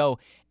days ago.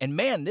 And,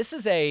 man, this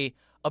is a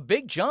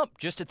big jump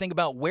just to think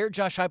about where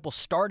Josh Heupel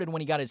started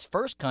when he got his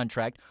first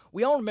contract.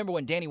 We all remember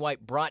when Danny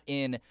White brought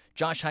in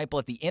Josh Heupel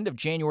at the end of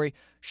January.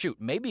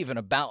 Maybe even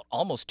about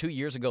almost 2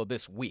 years ago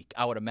this week,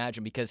 I would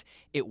imagine, because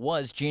it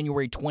was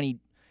January 21st,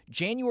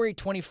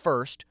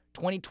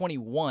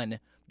 2021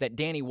 that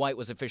Danny White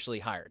was officially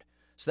hired.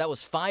 So that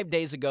was 5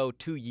 days ago,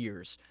 2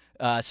 years.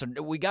 So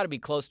we got to be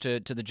close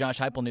to the Josh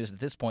Heupel news at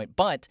this point.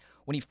 But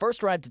when he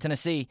first arrived to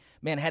Tennessee,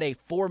 man, had a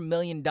 $4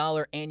 million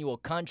annual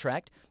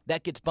contract.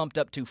 That gets bumped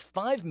up to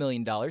 $5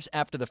 million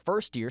after the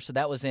first year. So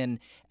that was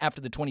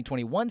after the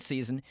 2021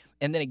 season.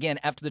 And then again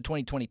after the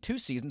 2022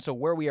 season. So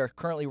where we are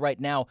currently right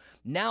now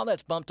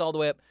that's bumped all the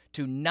way up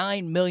to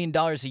 $9 million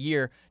a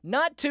year.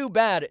 Not too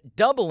bad,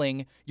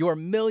 doubling your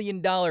 $1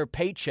 million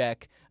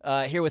paycheck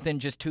here within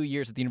just 2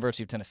 years at the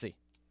University of Tennessee.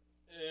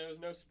 It was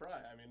no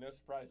surprise. No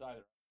surprise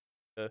either.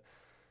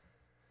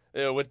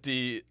 With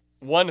the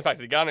fact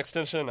that he got an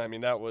extension,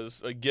 that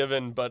was a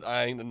given, but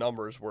I think the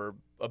numbers were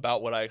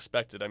about what I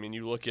expected.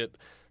 You look at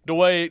the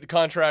way the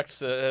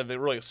contracts have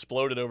really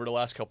exploded over the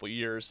last couple of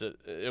years,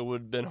 it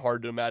would have been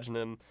hard to imagine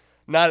him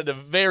not at the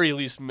very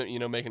least,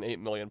 making $8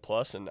 million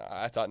plus, and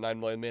I thought $9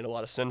 million made a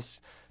lot of sense.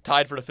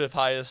 Tied for the 5th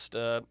highest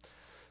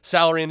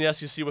salary in the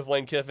SEC with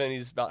Lane Kiffin.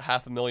 He's about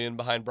 $500,000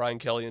 behind Brian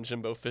Kelly and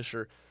Jimbo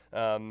Fisher,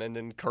 and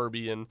then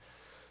Kirby and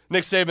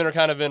Nick Saban are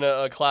kind of in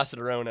a class of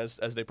their own, as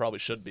they probably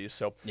should be.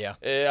 So yeah,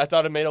 I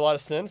thought it made a lot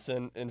of sense,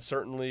 and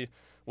certainly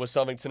was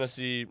something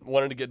Tennessee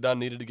wanted to get done,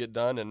 needed to get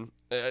done. And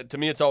to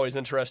me, it's always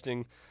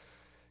interesting.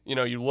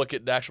 You look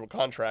at the actual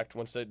contract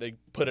once they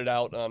put it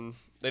out.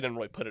 They didn't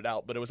really put it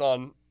out, but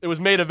it was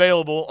made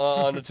available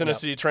on the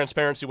Tennessee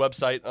Transparency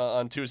website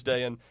on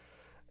Tuesday, and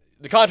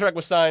the contract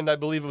was signed. I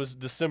believe it was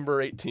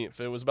December 18th.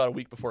 It was about a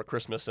week before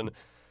Christmas, and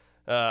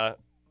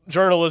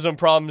journalism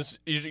problems.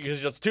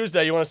 Because it's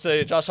Tuesday, you want to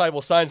say Josh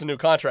Heupel signs a new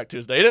contract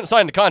Tuesday. He didn't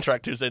sign the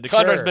contract Tuesday. The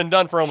contract's been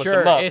done for almost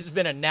a month. It's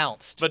been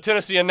announced. But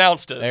Tennessee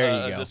announced it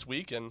this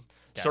week, and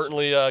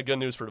certainly good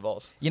news for the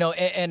Vols.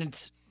 And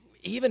it's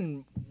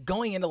even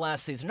going into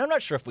last season, I'm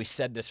not sure if we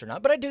said this or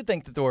not, but I do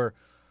think that there were,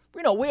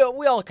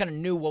 we all kind of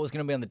knew what was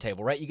going to be on the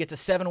table, right? You get to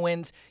 7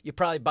 wins, you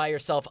probably buy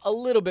yourself a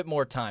little bit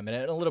more time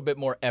and a little bit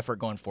more effort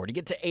going forward. You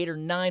get to 8 or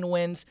 9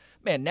 wins,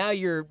 man, now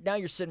you're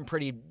sitting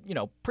pretty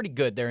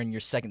good there in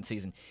your second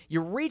season.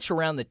 You reach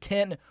around the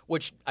 10,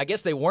 which I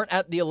guess they weren't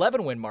at the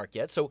 11-win mark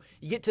yet. So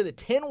you get to the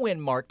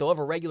 10-win mark, though, of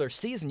a regular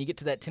season. You get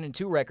to that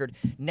 10-2 record.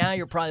 Now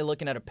you're probably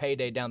looking at a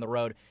payday down the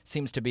road.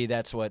 Seems to be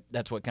that's what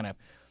kind of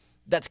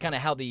that's kind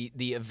of how the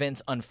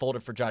events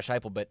unfolded for Josh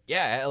Heupel. But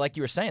yeah, like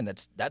you were saying,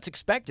 that's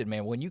expected,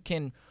 man. When you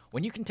can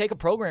take a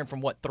program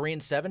from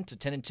 3-7 to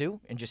 10-2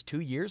 in just 2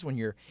 years, when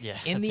you're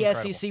in the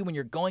incredible. SEC, when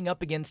you're going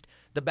up against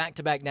the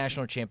back-to-back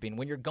national champion,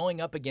 when you're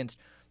going up against,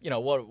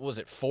 what was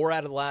it, four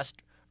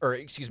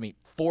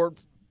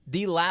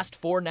the last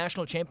four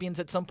national champions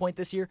at some point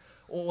this year,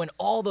 when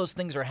all those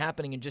things are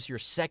happening in just your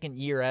second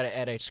year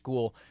at a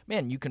school,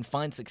 man, you can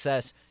find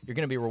success. You're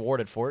going to be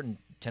rewarded for it, and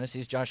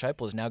Tennessee's Josh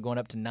Heupel is now going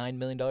up to $9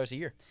 million a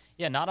year.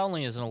 Yeah, not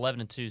only is an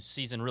 11-2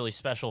 season really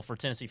special for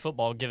Tennessee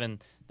football, given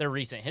their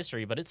recent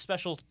history, but it's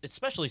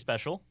especially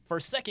special for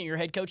a second-year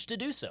head coach to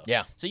do so.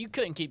 Yeah. So you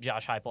couldn't keep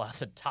Josh Heupel out of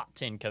the top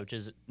 10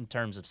 coaches in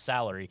terms of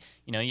salary.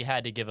 You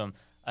had to give him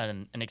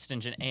an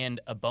extension and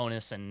a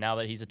bonus, and now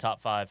that he's a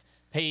top 5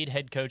 paid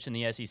head coach in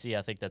the SEC,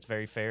 I think that's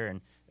very fair,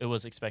 and it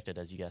was expected,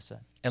 as you guys said.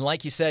 And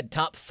like you said,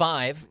 top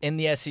 5 in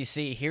the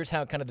SEC. Here's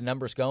how kind of the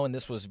numbers go, and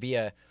this was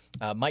via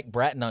Mike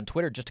Bratton on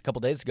Twitter just a couple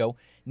days ago.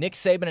 Nick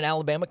Saban at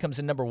Alabama comes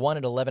in number 1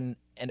 at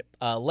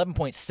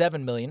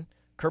 11.7 million.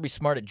 Kirby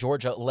Smart at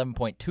Georgia,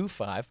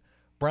 11.25.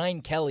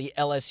 Brian Kelly,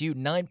 LSU,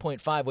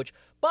 9.5. Which,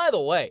 by the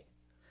way,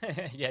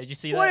 yeah, did you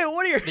see that?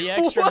 What are your the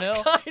extra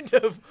mil?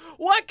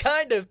 What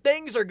kind of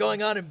things are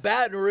going on in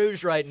Baton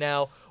Rouge right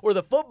now, where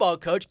the football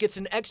coach gets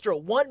an extra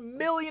 $1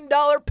 million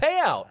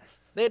payout?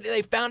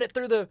 They found it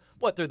through the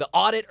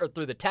audit or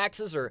through the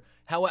taxes or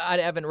how. I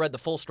haven't read the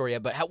full story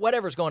yet, but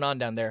whatever's going on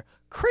down there,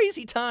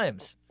 crazy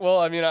times. Well,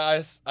 I mean,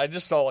 I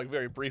just saw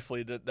very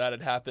briefly that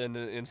had happened,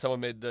 and someone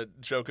made the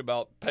joke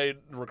about paid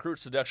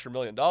recruits the extra $1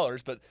 million,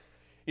 but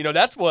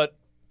that's what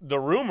the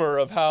rumor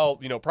of how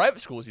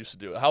private schools used to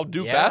do it. How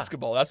Duke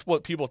basketball, that's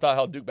what people thought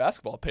how Duke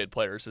basketball paid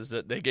players, is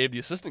that they gave the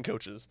assistant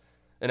coaches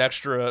an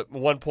extra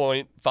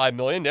 $1.5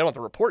 million. They don't have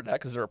to report that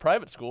because they're a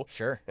private school.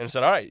 Sure. And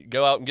said, all right,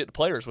 go out and get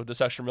players with this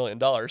extra $1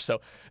 million.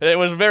 So it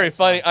was very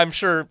funny. Fun. I'm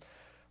sure.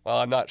 Well,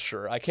 I'm not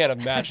sure. I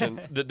can't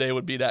imagine that they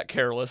would be that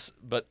careless.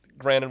 But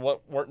granted,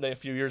 weren't they a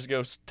few years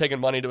ago taking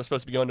money that was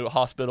supposed to be going to a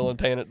hospital and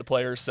paying it to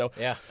players? So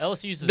yeah,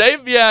 LSU is they're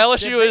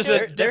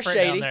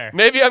shady. down there.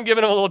 Maybe I'm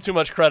giving them a little too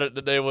much credit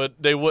that they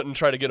wouldn't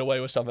try to get away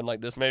with something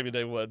like this. Maybe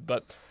they would,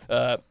 but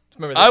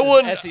remember, I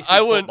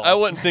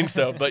wouldn't think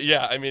so. But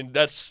yeah, I mean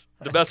that's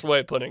the best way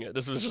of putting it.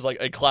 This was just like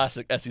a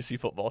classic SEC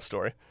football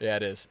story. Yeah,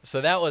 it is.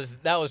 So that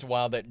was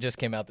wild. That just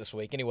came out this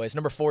week. Anyways,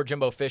 number 4,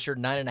 Jimbo Fisher,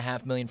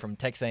 $9.5 million from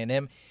Texas A&M.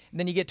 And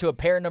then you get to a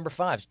pair of number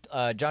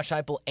 5s, Josh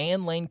Heupel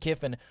and Lane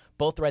Kiffin,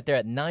 both right there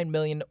at $9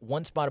 million,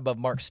 one spot above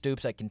Mark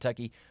Stoops at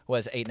Kentucky, who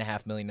has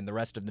 $8.5 million. And the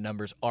rest of the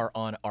numbers are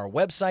on our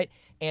website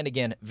and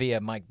again via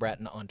Mike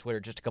Bratton on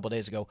Twitter just a couple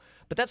days ago.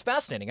 But that's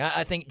fascinating.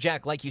 I think,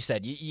 Jack, like you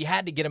said, you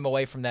had to get him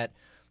away from that.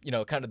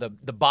 Kind of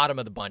the bottom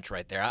of the bunch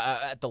right there.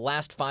 At the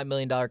last $5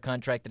 million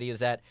contract that he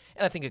is at,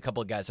 and I think a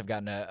couple of guys have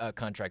gotten a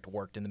contract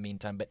worked in the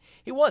meantime, but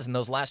he was in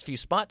those last few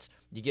spots.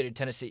 You get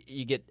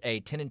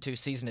a 10-2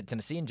 season at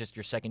Tennessee in just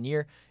your second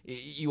year.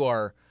 You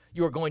are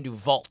going to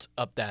vault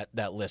up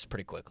that list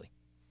pretty quickly.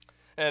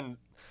 And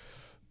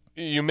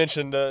you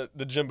mentioned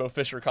the Jimbo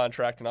Fisher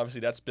contract, and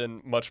obviously that's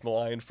been much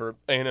maligned for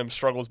A&M's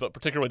struggles, but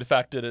particularly the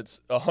fact that it's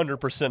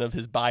 100% of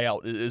his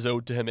buyout is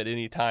owed to him at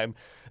any time.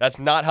 That's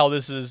not how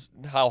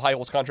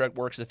Heupel's contract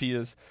works. If he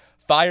is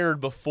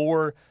fired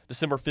before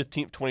December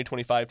 15th,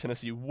 2025,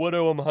 Tennessee would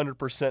owe him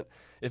 100%.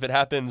 If it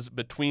happens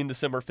between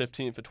December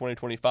 15th of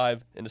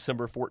 2025 and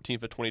December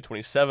 14th of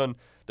 2027,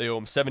 they owe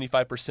him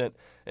 75%.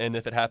 And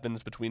if it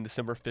happens between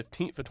December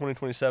 15th of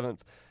 2027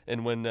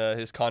 and when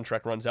his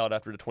contract runs out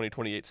after the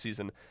 2028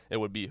 season, it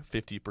would be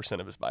 50%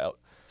 of his buyout.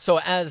 So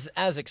as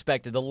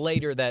expected, the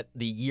later that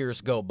the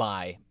years go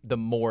by, the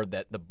more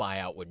that the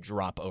buyout would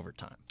drop over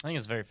time. I think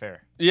it's very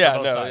fair. Yeah,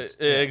 for both sides.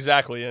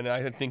 Exactly. And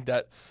I think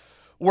that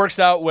works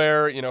out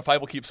where, if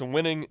Heupel keeps him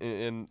winning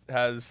and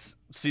has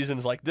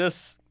seasons like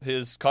this,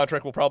 his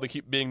contract will probably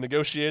keep being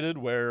negotiated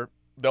where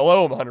they'll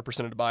owe him 100%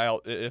 of the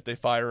buyout if they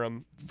fire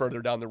him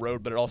further down the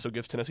road. But it also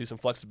gives Tennessee some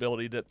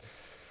flexibility that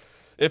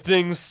if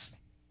things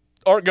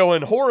aren't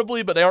going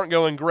horribly, but they aren't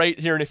going great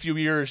here in a few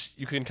years,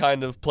 you can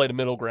kind of play the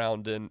middle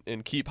ground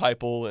and keep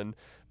Heupel and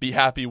be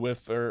happy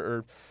with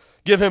or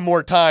give him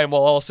more time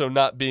while also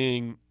not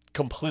being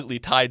completely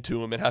tied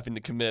to him and having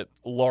to commit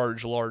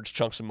large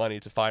chunks of money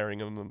to firing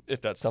him if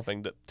that's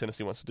something that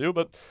Tennessee wants to do.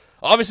 But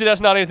obviously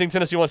that's not anything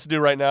Tennessee wants to do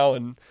right now,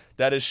 and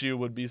that issue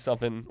would be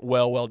something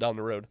well down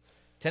the road.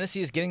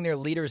 Tennessee is getting their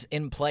leaders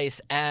in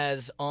place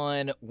as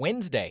on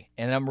Wednesday,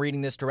 and I'm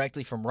reading this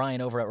directly from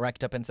Ryan over at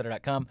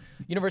RacketUpInsider.com.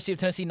 University of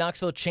Tennessee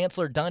Knoxville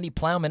Chancellor Donnie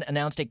Plowman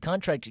announced a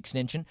contract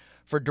extension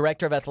for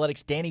Director of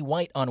Athletics Danny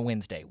White on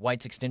Wednesday.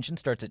 White's extension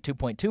starts at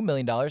 $2.2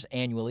 million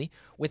annually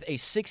with a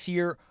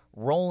 6-year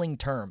rolling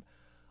term.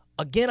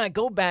 Again, I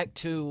go back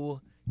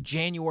to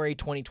January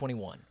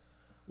 2021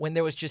 when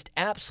there was just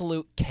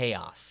absolute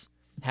chaos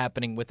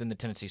happening within the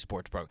Tennessee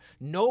sports program.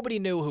 Nobody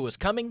knew who was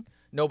coming.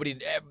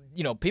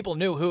 People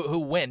knew who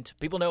went.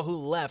 People know who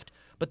left.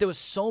 But there was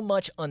so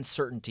much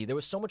uncertainty. There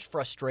was so much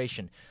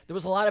frustration. There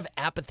was a lot of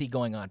apathy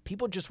going on.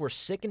 People just were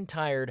sick and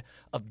tired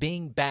of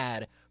being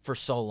bad for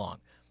so long.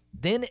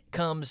 Then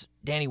comes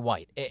Danny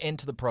White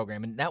into the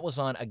program, and that was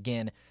on,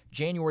 again,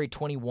 January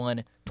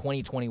 21,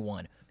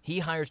 2021. He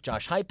hires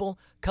Josh Heupel.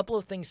 A couple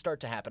of things start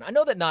to happen. I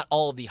know that not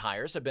all of the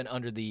hires have been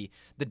under the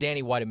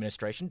Danny White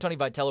administration. Tony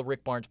Vitello,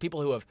 Rick Barnes,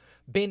 people who have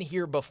been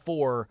here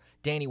before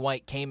Danny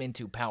White came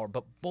into power.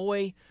 But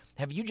boy,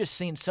 have you just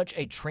seen such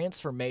a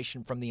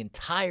transformation from the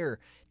entire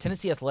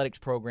Tennessee athletics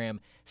program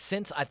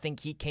since I think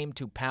he came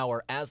to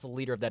power as the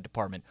leader of that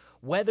department.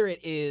 Whether it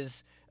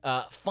is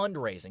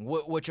fundraising,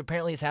 which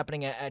apparently is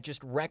happening at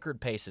just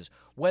record paces,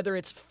 whether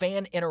it's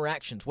fan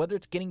interactions, whether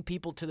it's getting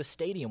people to the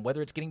stadium,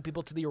 whether it's getting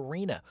people to the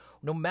arena,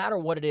 no matter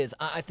what it is,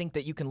 I think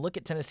that you can look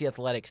at Tennessee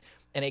athletics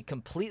in a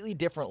completely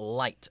different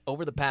light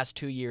over the past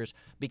 2 years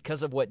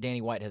because of what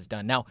Danny White has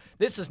done. Now,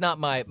 this is not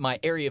my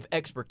area of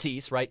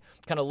expertise, right?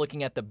 Kind of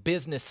looking at the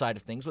business side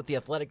of things with the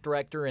athletic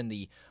director and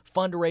the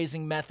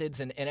fundraising methods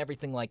and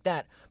everything like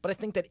that. But I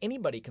think that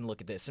anybody can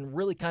look at this and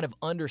really kind of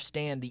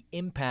understand the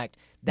impact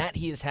that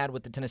he has had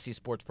with the Tennessee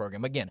sports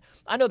program. Again,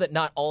 I know that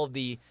not all of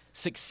the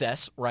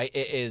success, right,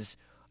 is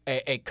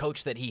a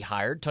coach that he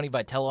hired. Tony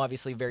Vitello,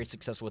 obviously very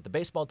successful with the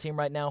baseball team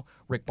right now.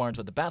 Rick Barnes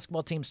with the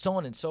basketball team, so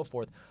on and so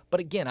forth. But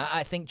again,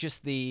 I think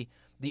just the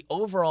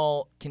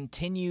overall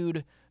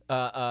continued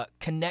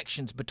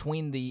connections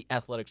between the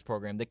athletics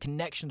program, the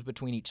connections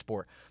between each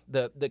sport,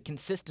 the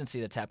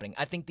consistency that's happening.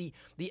 I think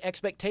the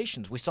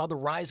expectations. We saw the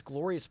Rise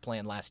Glorious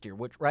plan last year,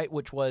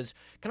 which was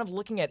kind of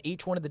looking at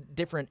each one of the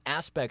different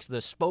aspects,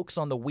 the spokes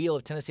on the wheel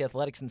of Tennessee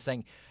athletics, and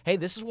saying, hey,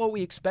 this is what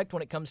we expect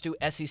when it comes to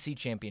SEC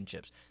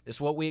championships. This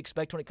is what we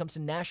expect when it comes to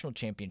national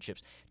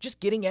championships.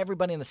 Just getting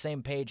everybody on the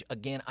same page,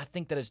 again, I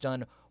think that has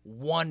done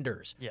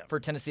wonders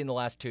for Tennessee in the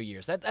last 2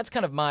 years. That's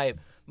kind of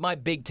my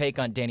big take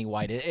on Danny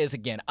White is,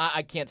 again,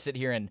 I can't sit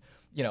here and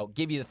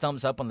give you the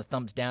thumbs up on the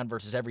thumbs down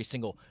versus every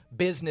single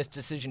business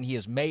decision he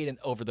has made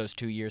over those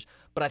 2 years,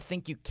 but I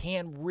think you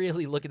can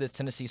really look at this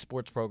Tennessee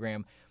sports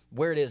program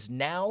where it is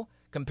now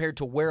compared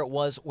to where it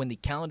was when the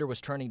calendar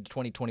was turning to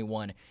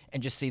 2021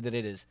 and just see that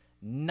it is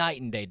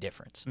night and day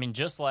difference. I mean,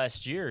 just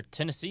last year,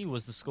 Tennessee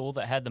was the school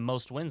that had the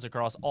most wins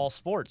across all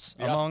sports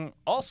among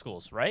all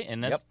schools, right?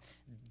 And that's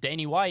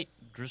Danny White,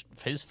 just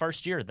his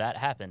first year, that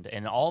happened.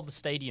 And all the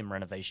stadium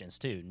renovations,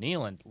 too.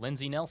 Neyland,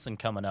 Lindsey Nelson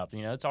coming up.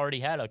 It's already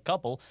had a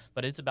couple,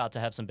 but it's about to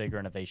have some big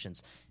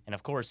renovations. And,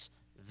 of course,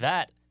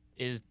 that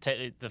is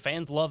the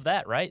fans love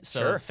that, right?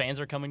 So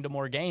fans are coming to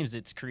more games.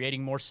 It's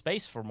creating more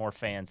space for more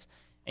fans.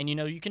 And,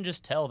 you can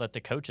just tell that the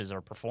coaches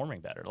are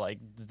performing better. Like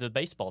the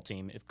baseball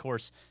team, of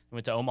course,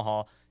 went to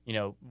Omaha,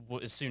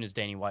 as soon as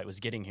Danny White was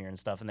getting here and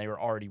stuff, and they were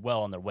already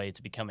well on their way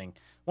to becoming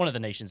one of the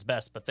nation's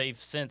best. But they've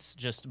since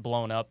just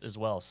blown up as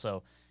well.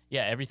 So,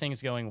 yeah,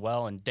 everything's going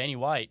well. And Danny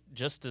White,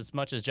 just as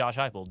much as Josh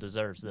Heupel,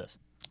 deserves this.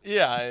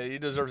 Yeah, he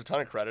deserves a ton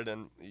of credit.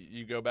 And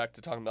you go back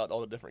to talking about all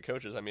the different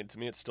coaches. I mean, to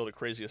me, it's still the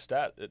craziest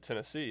stat at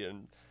Tennessee.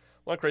 And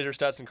one of the crazier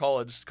stats in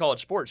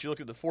college sports, you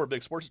look at the four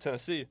big sports at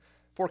Tennessee,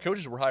 4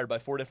 coaches were hired by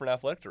 4 different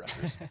athletic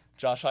directors.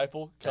 Josh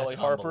Heupel, Kelly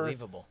Harper,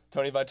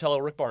 Tony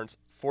Vitello, Rick Barnes.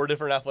 4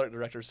 different athletic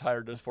directors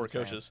hired those 4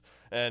 coaches.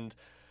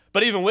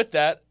 But even with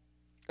that,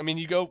 I mean,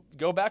 you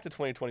go back to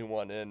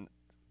 2021, and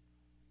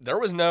there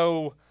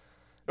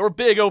were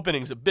big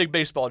openings of big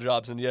baseball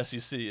jobs in the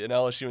SEC and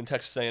LSU and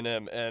Texas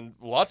A&M, and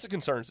lots of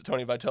concerns that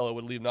Tony Vitello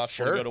would leave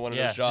Knoxville to go to one of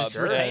those jobs.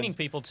 Just retaining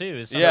people, too,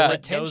 is something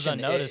that goes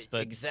unnoticed.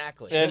 But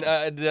exactly.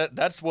 And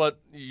that's what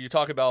you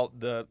talk about,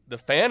 the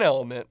fan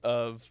element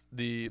of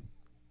the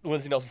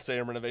Lindsey Nelson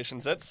Stadium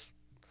renovations. That's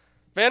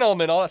fan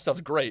element, all that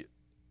stuff's great.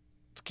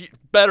 It's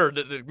better.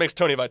 It makes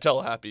Tony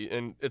Vitello happy,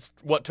 and it's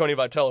what Tony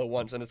Vitello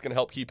wants, and it's going to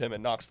help keep him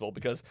in Knoxville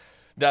because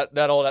that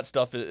all that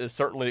stuff is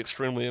certainly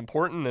extremely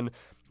important, and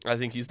I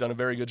think he's done a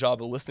very good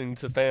job of listening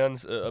to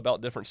fans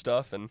about different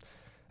stuff. And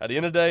at the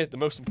end of the day, the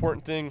most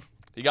important thing,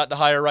 he got the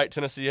hire right.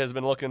 Tennessee has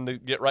been looking to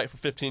get right for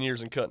 15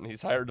 years and couldn't.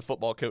 He's hired a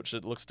football coach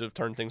that looks to have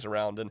turned things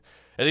around. And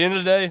at the end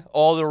of the day,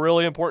 all the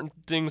really important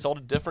things, all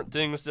the different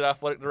things that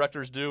athletic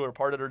directors do are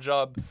part of their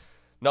job.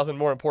 Nothing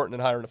more important than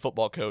hiring a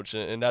football coach,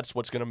 and that's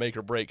what's going to make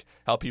or break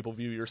how people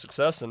view your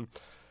success. And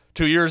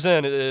 2 years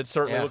in, it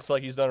certainly looks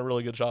like he's done a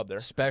really good job there.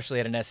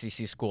 Especially at an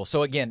SEC school.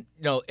 So, again,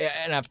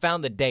 and I've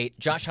found the date.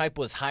 Josh Heupel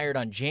was hired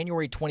on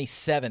January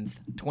 27th,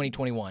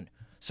 2021.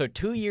 So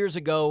 2 years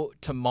ago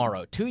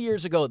tomorrow, 2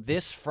 years ago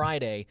this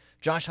Friday,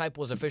 Josh Heupel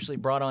was officially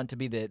brought on to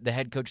be the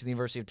head coach of the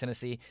University of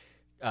Tennessee.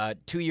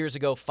 2 years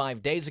ago,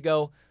 5 days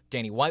ago,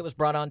 Danny White was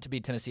brought on to be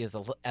Tennessee as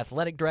the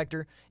athletic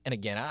director. And,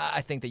 again,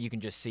 I think that you can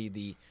just see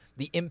the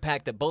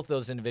impact that both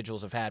those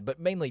individuals have had, but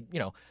mainly,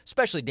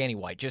 especially Danny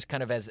White, just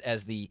kind of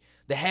as the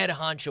head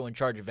honcho in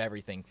charge of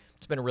everything.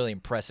 It's been really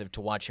impressive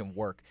to watch him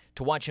work,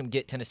 to watch him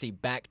get Tennessee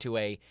back to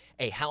a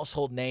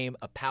household name,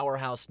 a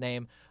powerhouse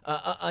name,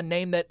 a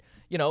name that,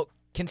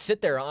 can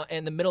sit there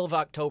in the middle of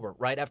October,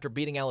 right after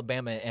beating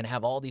Alabama and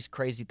have all these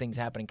crazy things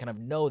happening, kind of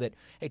know that,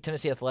 hey,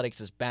 Tennessee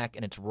athletics is back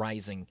and it's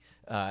rising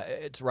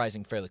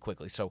fairly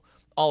quickly. So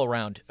all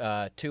around,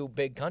 2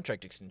 big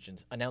contract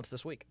extensions announced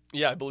this week.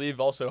 Yeah, I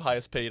believe also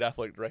highest paid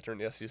athletic director in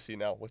the SEC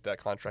now with that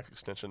contract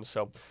extension.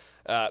 So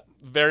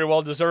very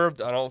well deserved.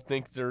 I don't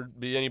think there'd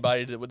be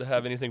anybody that would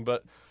have anything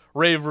but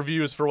rave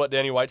reviews for what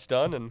Danny White's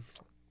done, and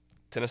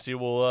Tennessee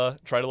will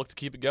try to look to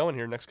keep it going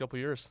here next couple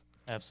of years.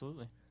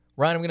 Absolutely.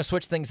 Ryan, I'm going to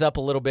switch things up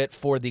a little bit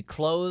for the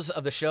close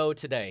of the show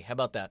today. How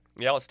about that?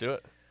 Yeah, let's do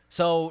it.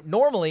 So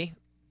normally,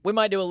 we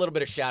might do a little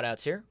bit of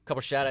shout-outs here, a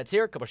couple shout-outs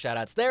here, a couple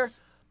shout-outs there,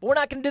 but we're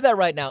not going to do that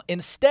right now.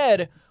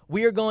 Instead,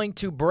 we are going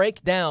to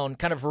break down,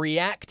 kind of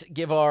react,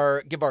 give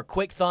our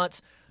quick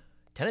thoughts.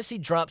 Tennessee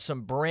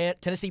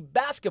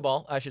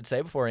basketball, I should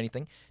say, before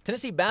anything.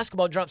 Tennessee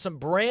basketball dropped some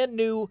brand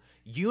new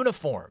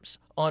uniforms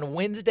on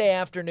Wednesday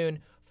afternoon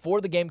for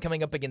the game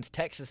coming up against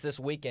Texas this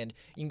weekend.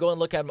 You can go and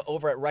look at them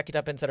over at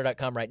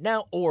RockyTopInsider.com right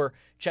now, or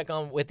check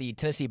on with the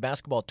Tennessee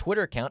basketball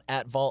Twitter account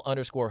at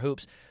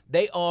 @Vol_hoops.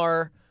 They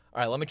are,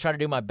 all right, let me try to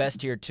do my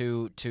best here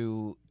to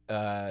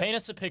paint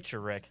us a picture,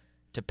 Rick.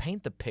 To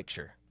paint the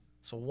picture.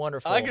 So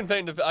wonderful. I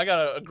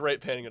got a great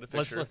painting of the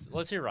picture.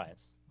 Let's hear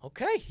Ryan's.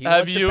 Okay. He Have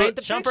wants you- to paint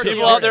the Shumpert picture.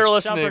 People out there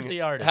artist. listening, Shumpert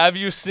the artist. have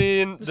you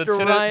seen Mr.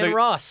 Ryan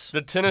Ross.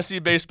 the Tennessee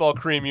baseball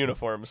cream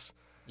uniforms?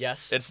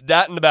 Yes. It's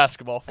that in the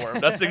basketball form.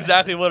 That's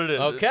exactly what it is.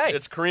 Okay.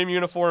 It's cream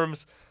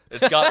uniforms.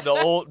 It's got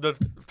the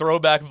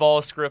throwback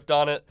Vol script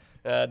on it.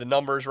 The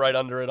numbers right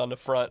under it on the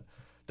front.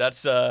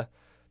 That's to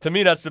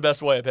me, that's the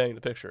best way of painting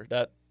the picture.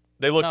 That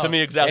they look No. to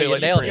me exactly Yeah, you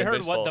like nailed the it. cream You heard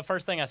baseball. what the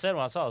first thing I said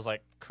when I saw it, I was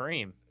like,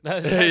 cream.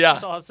 That's Yeah.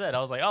 just all I said. I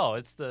was like, oh,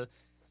 it's the,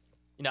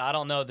 I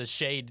don't know the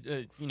shade,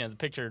 the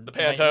picture. The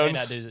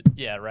Pantones.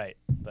 Yeah, right.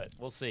 But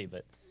we'll see.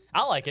 But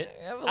I like it.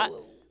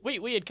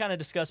 We had kind of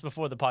discussed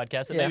before the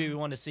podcast that Yeah. maybe we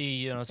want to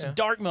see, some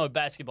dark mode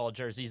basketball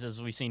jerseys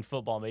as we've seen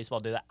football and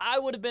baseball do that. I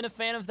would have been a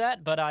fan of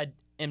that, but I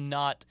am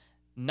not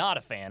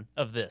a fan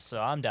of this,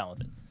 so I'm down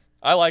with it.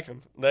 I like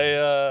them.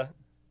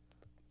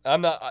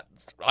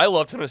 I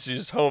love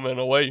Tennessee's home and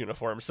away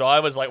uniforms. So I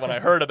was like, when I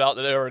heard about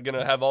that they were going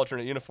to have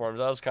alternate uniforms,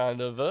 I was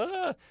kind of,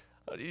 I'm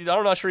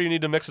not sure you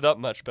need to mix it up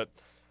much, but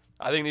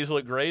I think these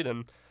look great.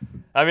 And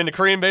I mean, the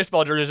Korean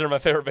baseball jerseys are my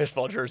favorite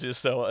baseball jerseys.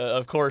 So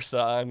of course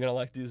I'm going to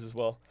like these as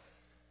well.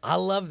 I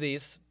love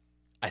these.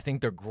 I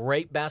think they're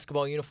great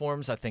basketball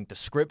uniforms. I think the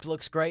script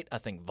looks great. I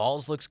think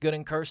Vols looks good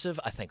in cursive.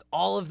 I think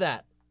all of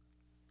that.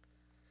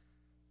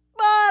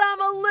 But I'm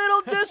a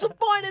little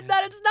disappointed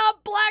that it's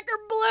not black or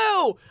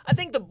blue. I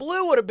think the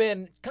blue would have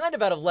been kind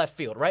of out of left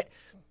field, right?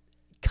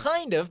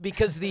 Kind of,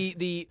 because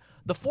the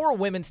four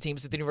women's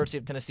teams at the University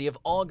of Tennessee have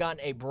all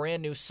gotten a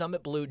brand new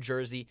Summit Blue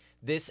jersey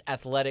this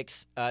academic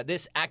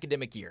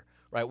year,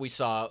 right? We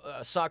saw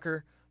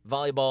soccer,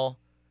 volleyball,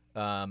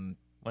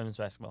 Women's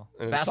basketball.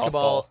 And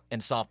basketball and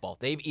softball.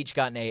 They've each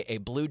gotten a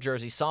blue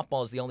jersey.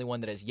 Softball is the only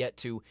one that has yet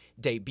to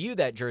debut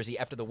that jersey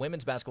after the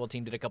women's basketball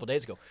team did a couple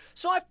days ago.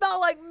 So I felt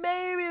like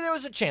maybe there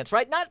was a chance,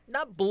 right?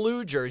 Not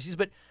blue jerseys,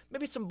 but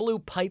maybe some blue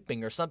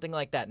piping or something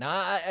like that. Now,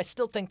 I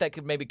still think that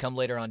could maybe come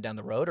later on down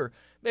the road, or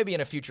maybe in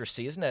a future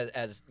season,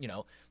 as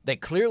they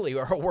clearly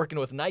are working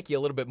with Nike a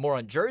little bit more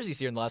on jerseys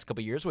here in the last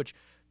couple of years, which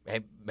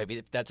hey, maybe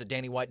if that's a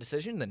Danny White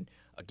decision, then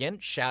again,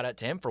 shout out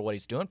to him for what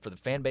he's doing for the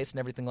fan base and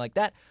everything like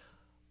that.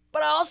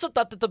 But I also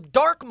thought that the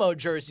dark mode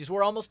jerseys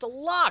were almost a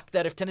lock,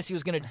 that if Tennessee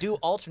was going to do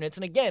alternates,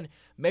 and again,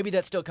 maybe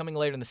that's still coming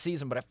later in the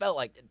season, but I felt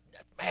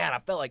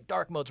like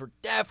dark modes were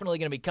definitely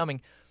going to be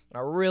coming, and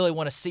I really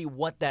want to see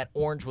what that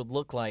orange would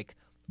look like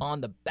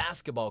on the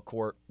basketball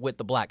court with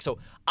the black. So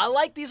I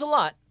like these a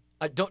lot.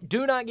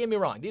 Do not get me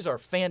wrong; these are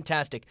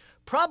fantastic.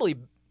 Probably,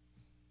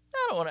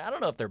 I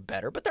don't know if they're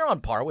better, but they're on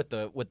par with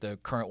the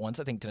current ones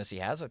I think Tennessee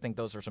has. I think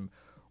those are some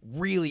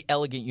really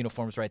elegant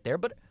uniforms right there,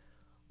 but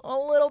a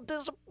little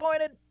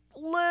disappointed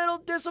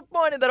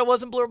that it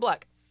wasn't blue or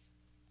black.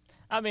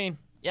 I mean,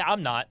 yeah,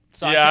 I'm not.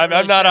 So Yeah,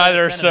 I'm not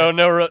either. So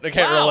they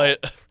can't relate.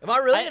 Am I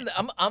really?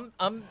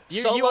 I'm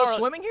solo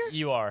swimming here.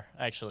 You are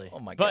actually. Oh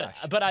my but, gosh.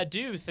 But I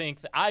do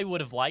think that I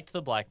would have liked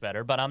the black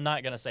better. But I'm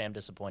not gonna say I'm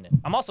disappointed.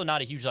 I'm also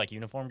not a huge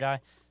uniform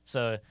guy.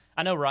 So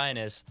I know Ryan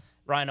is.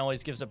 Ryan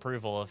always gives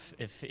approval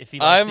if he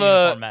likes the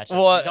uniform matchup.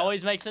 Well, he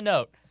always makes a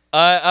note.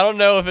 I don't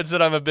know if it's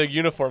that I'm a big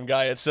uniform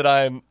guy. It's that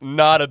I'm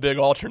not a big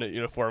alternate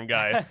uniform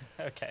guy.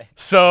 Okay.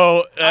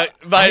 So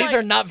these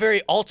are not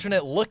very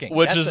alternate looking.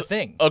 Which That's is the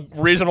thing. a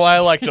reason why I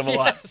liked them a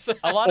lot.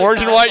 A lot of Orange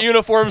and times- white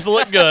uniforms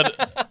look good.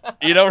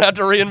 You don't have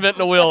to reinvent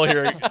the wheel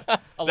here.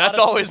 That's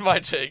always my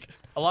take.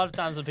 A lot of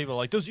times when people are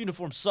like, those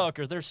uniforms suck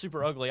or they're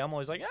super ugly, I'm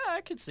always like,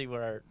 I could see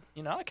where,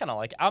 I kind of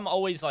like it. I'm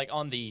always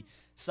on the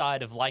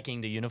side of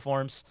liking the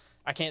uniforms.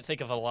 I can't think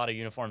of a lot of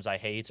uniforms I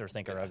hate or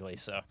think are ugly,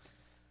 so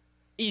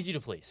easy to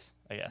please,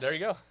 I guess. There you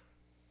go.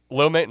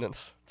 Low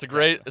maintenance. It's a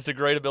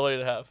great ability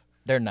to have.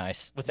 They're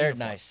nice. With They're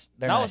uniform. nice.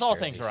 They're Not nice with all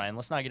jerseys. things, Ryan.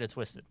 Let's not get it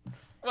twisted.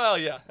 Well,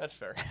 yeah, that's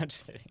fair. I'm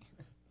just kidding.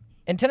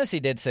 And Tennessee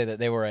did say that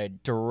they were a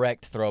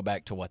direct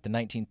throwback to what, the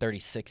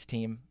 1936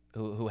 team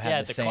who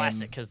had the same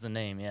classic because the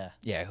name,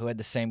 yeah. who had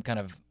the same kind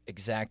of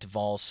exact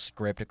Vol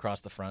script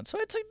across the front. So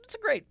it's a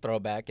great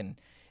throwback, and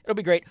it'll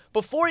be great.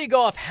 Before you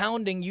go off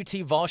hounding UT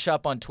Vol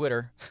Shop on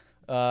Twitter,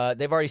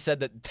 they've already said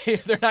that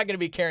they're not going to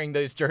be carrying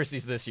those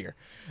jerseys this year.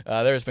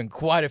 There's been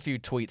quite a few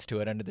tweets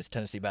to it under this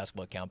Tennessee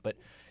basketball account. But,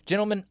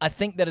 gentlemen, I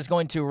think that is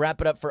going to wrap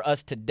it up for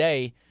us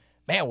today.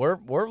 Man, we're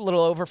a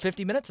little over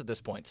 50 minutes at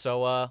this point.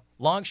 So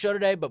long show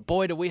today, but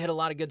boy, do we hit a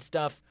lot of good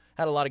stuff.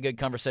 Had a lot of good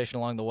conversation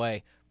along the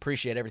way.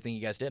 Appreciate everything you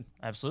guys did.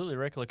 Absolutely,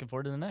 Rick. Looking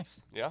forward to the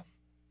next. Yeah.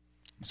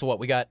 So what,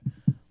 we got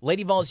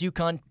Lady Vols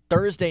UConn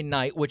Thursday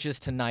night, which is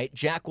tonight.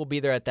 Jack will be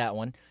there at that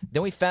one.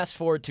 Then we fast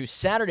forward to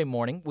Saturday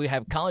morning. We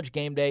have College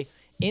Game Day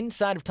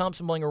inside of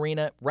Thompson-Boling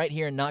Arena right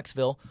here in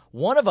Knoxville.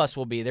 One of us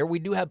will be there. We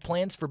do have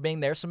plans for being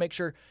there, so make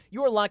sure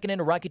you are locking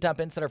into Rocky Top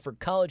Insider for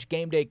College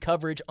Game Day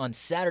coverage on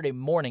Saturday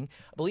morning.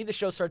 I believe the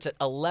show starts at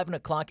 11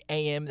 o'clock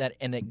a.m.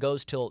 and it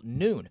goes till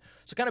noon.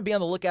 So kind of be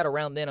on the lookout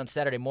around then on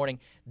Saturday morning.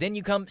 Then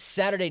you come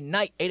Saturday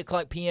night, 8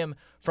 o'clock p.m.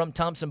 from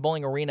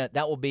Thompson-Boling Arena.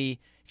 That will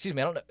be, I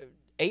don't know,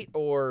 8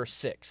 or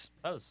 6?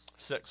 That was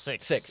 6.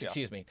 6, Yeah.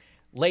 excuse me.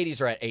 Ladies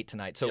are at 8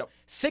 tonight. So Yep.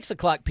 6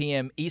 o'clock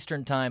p.m.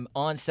 Eastern time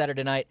on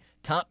Saturday night,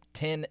 top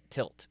 10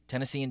 tilt.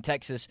 Tennessee and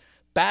Texas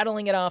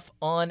battling it off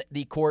on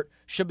the court.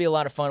 Should be a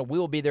lot of fun. We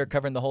will be there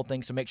covering the whole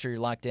thing, so make sure you're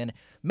locked in.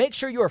 Make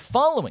sure you are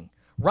following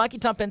Rocky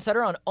Top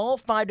Insider on all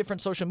 5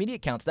 different social media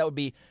accounts. That would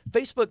be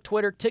Facebook,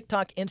 Twitter,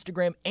 TikTok,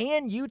 Instagram,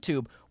 and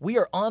YouTube. We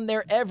are on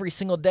there every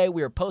single day.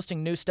 We are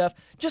posting new stuff.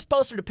 Just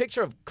posted a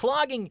picture of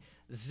clogging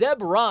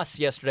Zeb Ross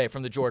yesterday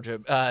from the Georgia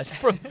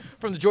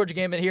from the Georgia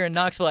game here in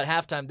Knoxville at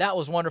halftime. That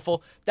was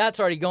wonderful.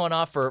 That's already going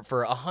off for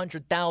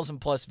 100,000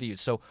 plus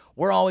views. So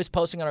we're always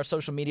posting on our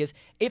social medias.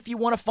 If you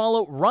want to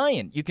follow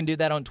Ryan, you can do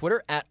that on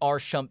Twitter at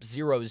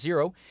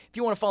rshump00. If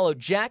you want to follow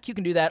Jack, you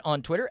can do that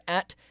on Twitter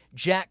at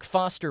Jack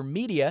Foster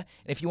Media.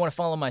 And if you want to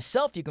follow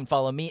myself, you can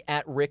follow me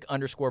at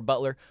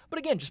Rick_Butler. But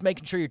again, just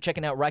making sure you're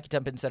checking out Rocky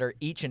Top Insider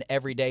each and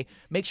every day.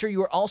 Make sure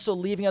you are also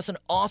leaving us an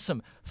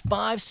awesome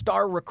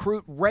 5-star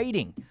recruit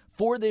rating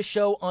for this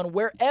show on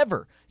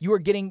wherever you are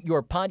getting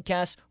your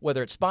podcasts,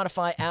 whether it's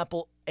Spotify,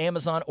 Apple,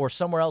 Amazon, or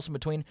somewhere else in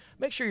between.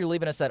 Make sure you're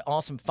leaving us that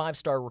awesome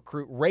 5-star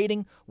recruit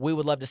rating. We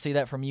would love to see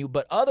that from you.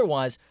 But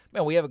otherwise,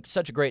 man, we have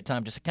such a great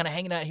time just kind of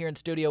hanging out here in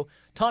studio,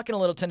 talking a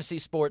little Tennessee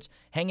sports,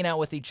 hanging out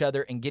with each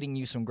other, and getting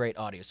you some great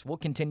audio. So we'll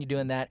continue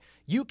doing that.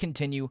 You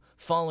continue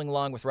following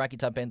along with Rocky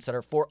Top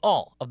Insider for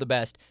all of the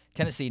best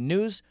Tennessee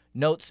news,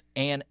 notes,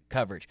 and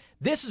coverage.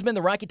 This has been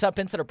the Rocky Top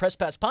Insider Press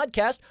Pass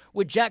Podcast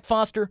with Jack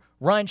Foster,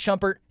 Ryan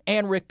Shumpert,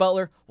 and Rick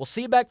Butler. We'll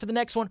see you back for the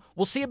next one.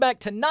 We'll see you back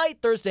tonight,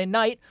 Thursday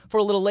night, for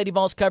a little Lady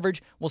Vols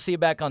coverage. We'll see you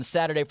back on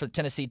Saturday for the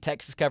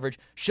Tennessee-Texas coverage.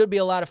 Should be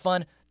a lot of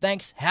fun.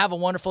 Thanks. Have a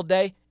wonderful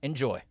day.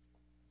 Enjoy.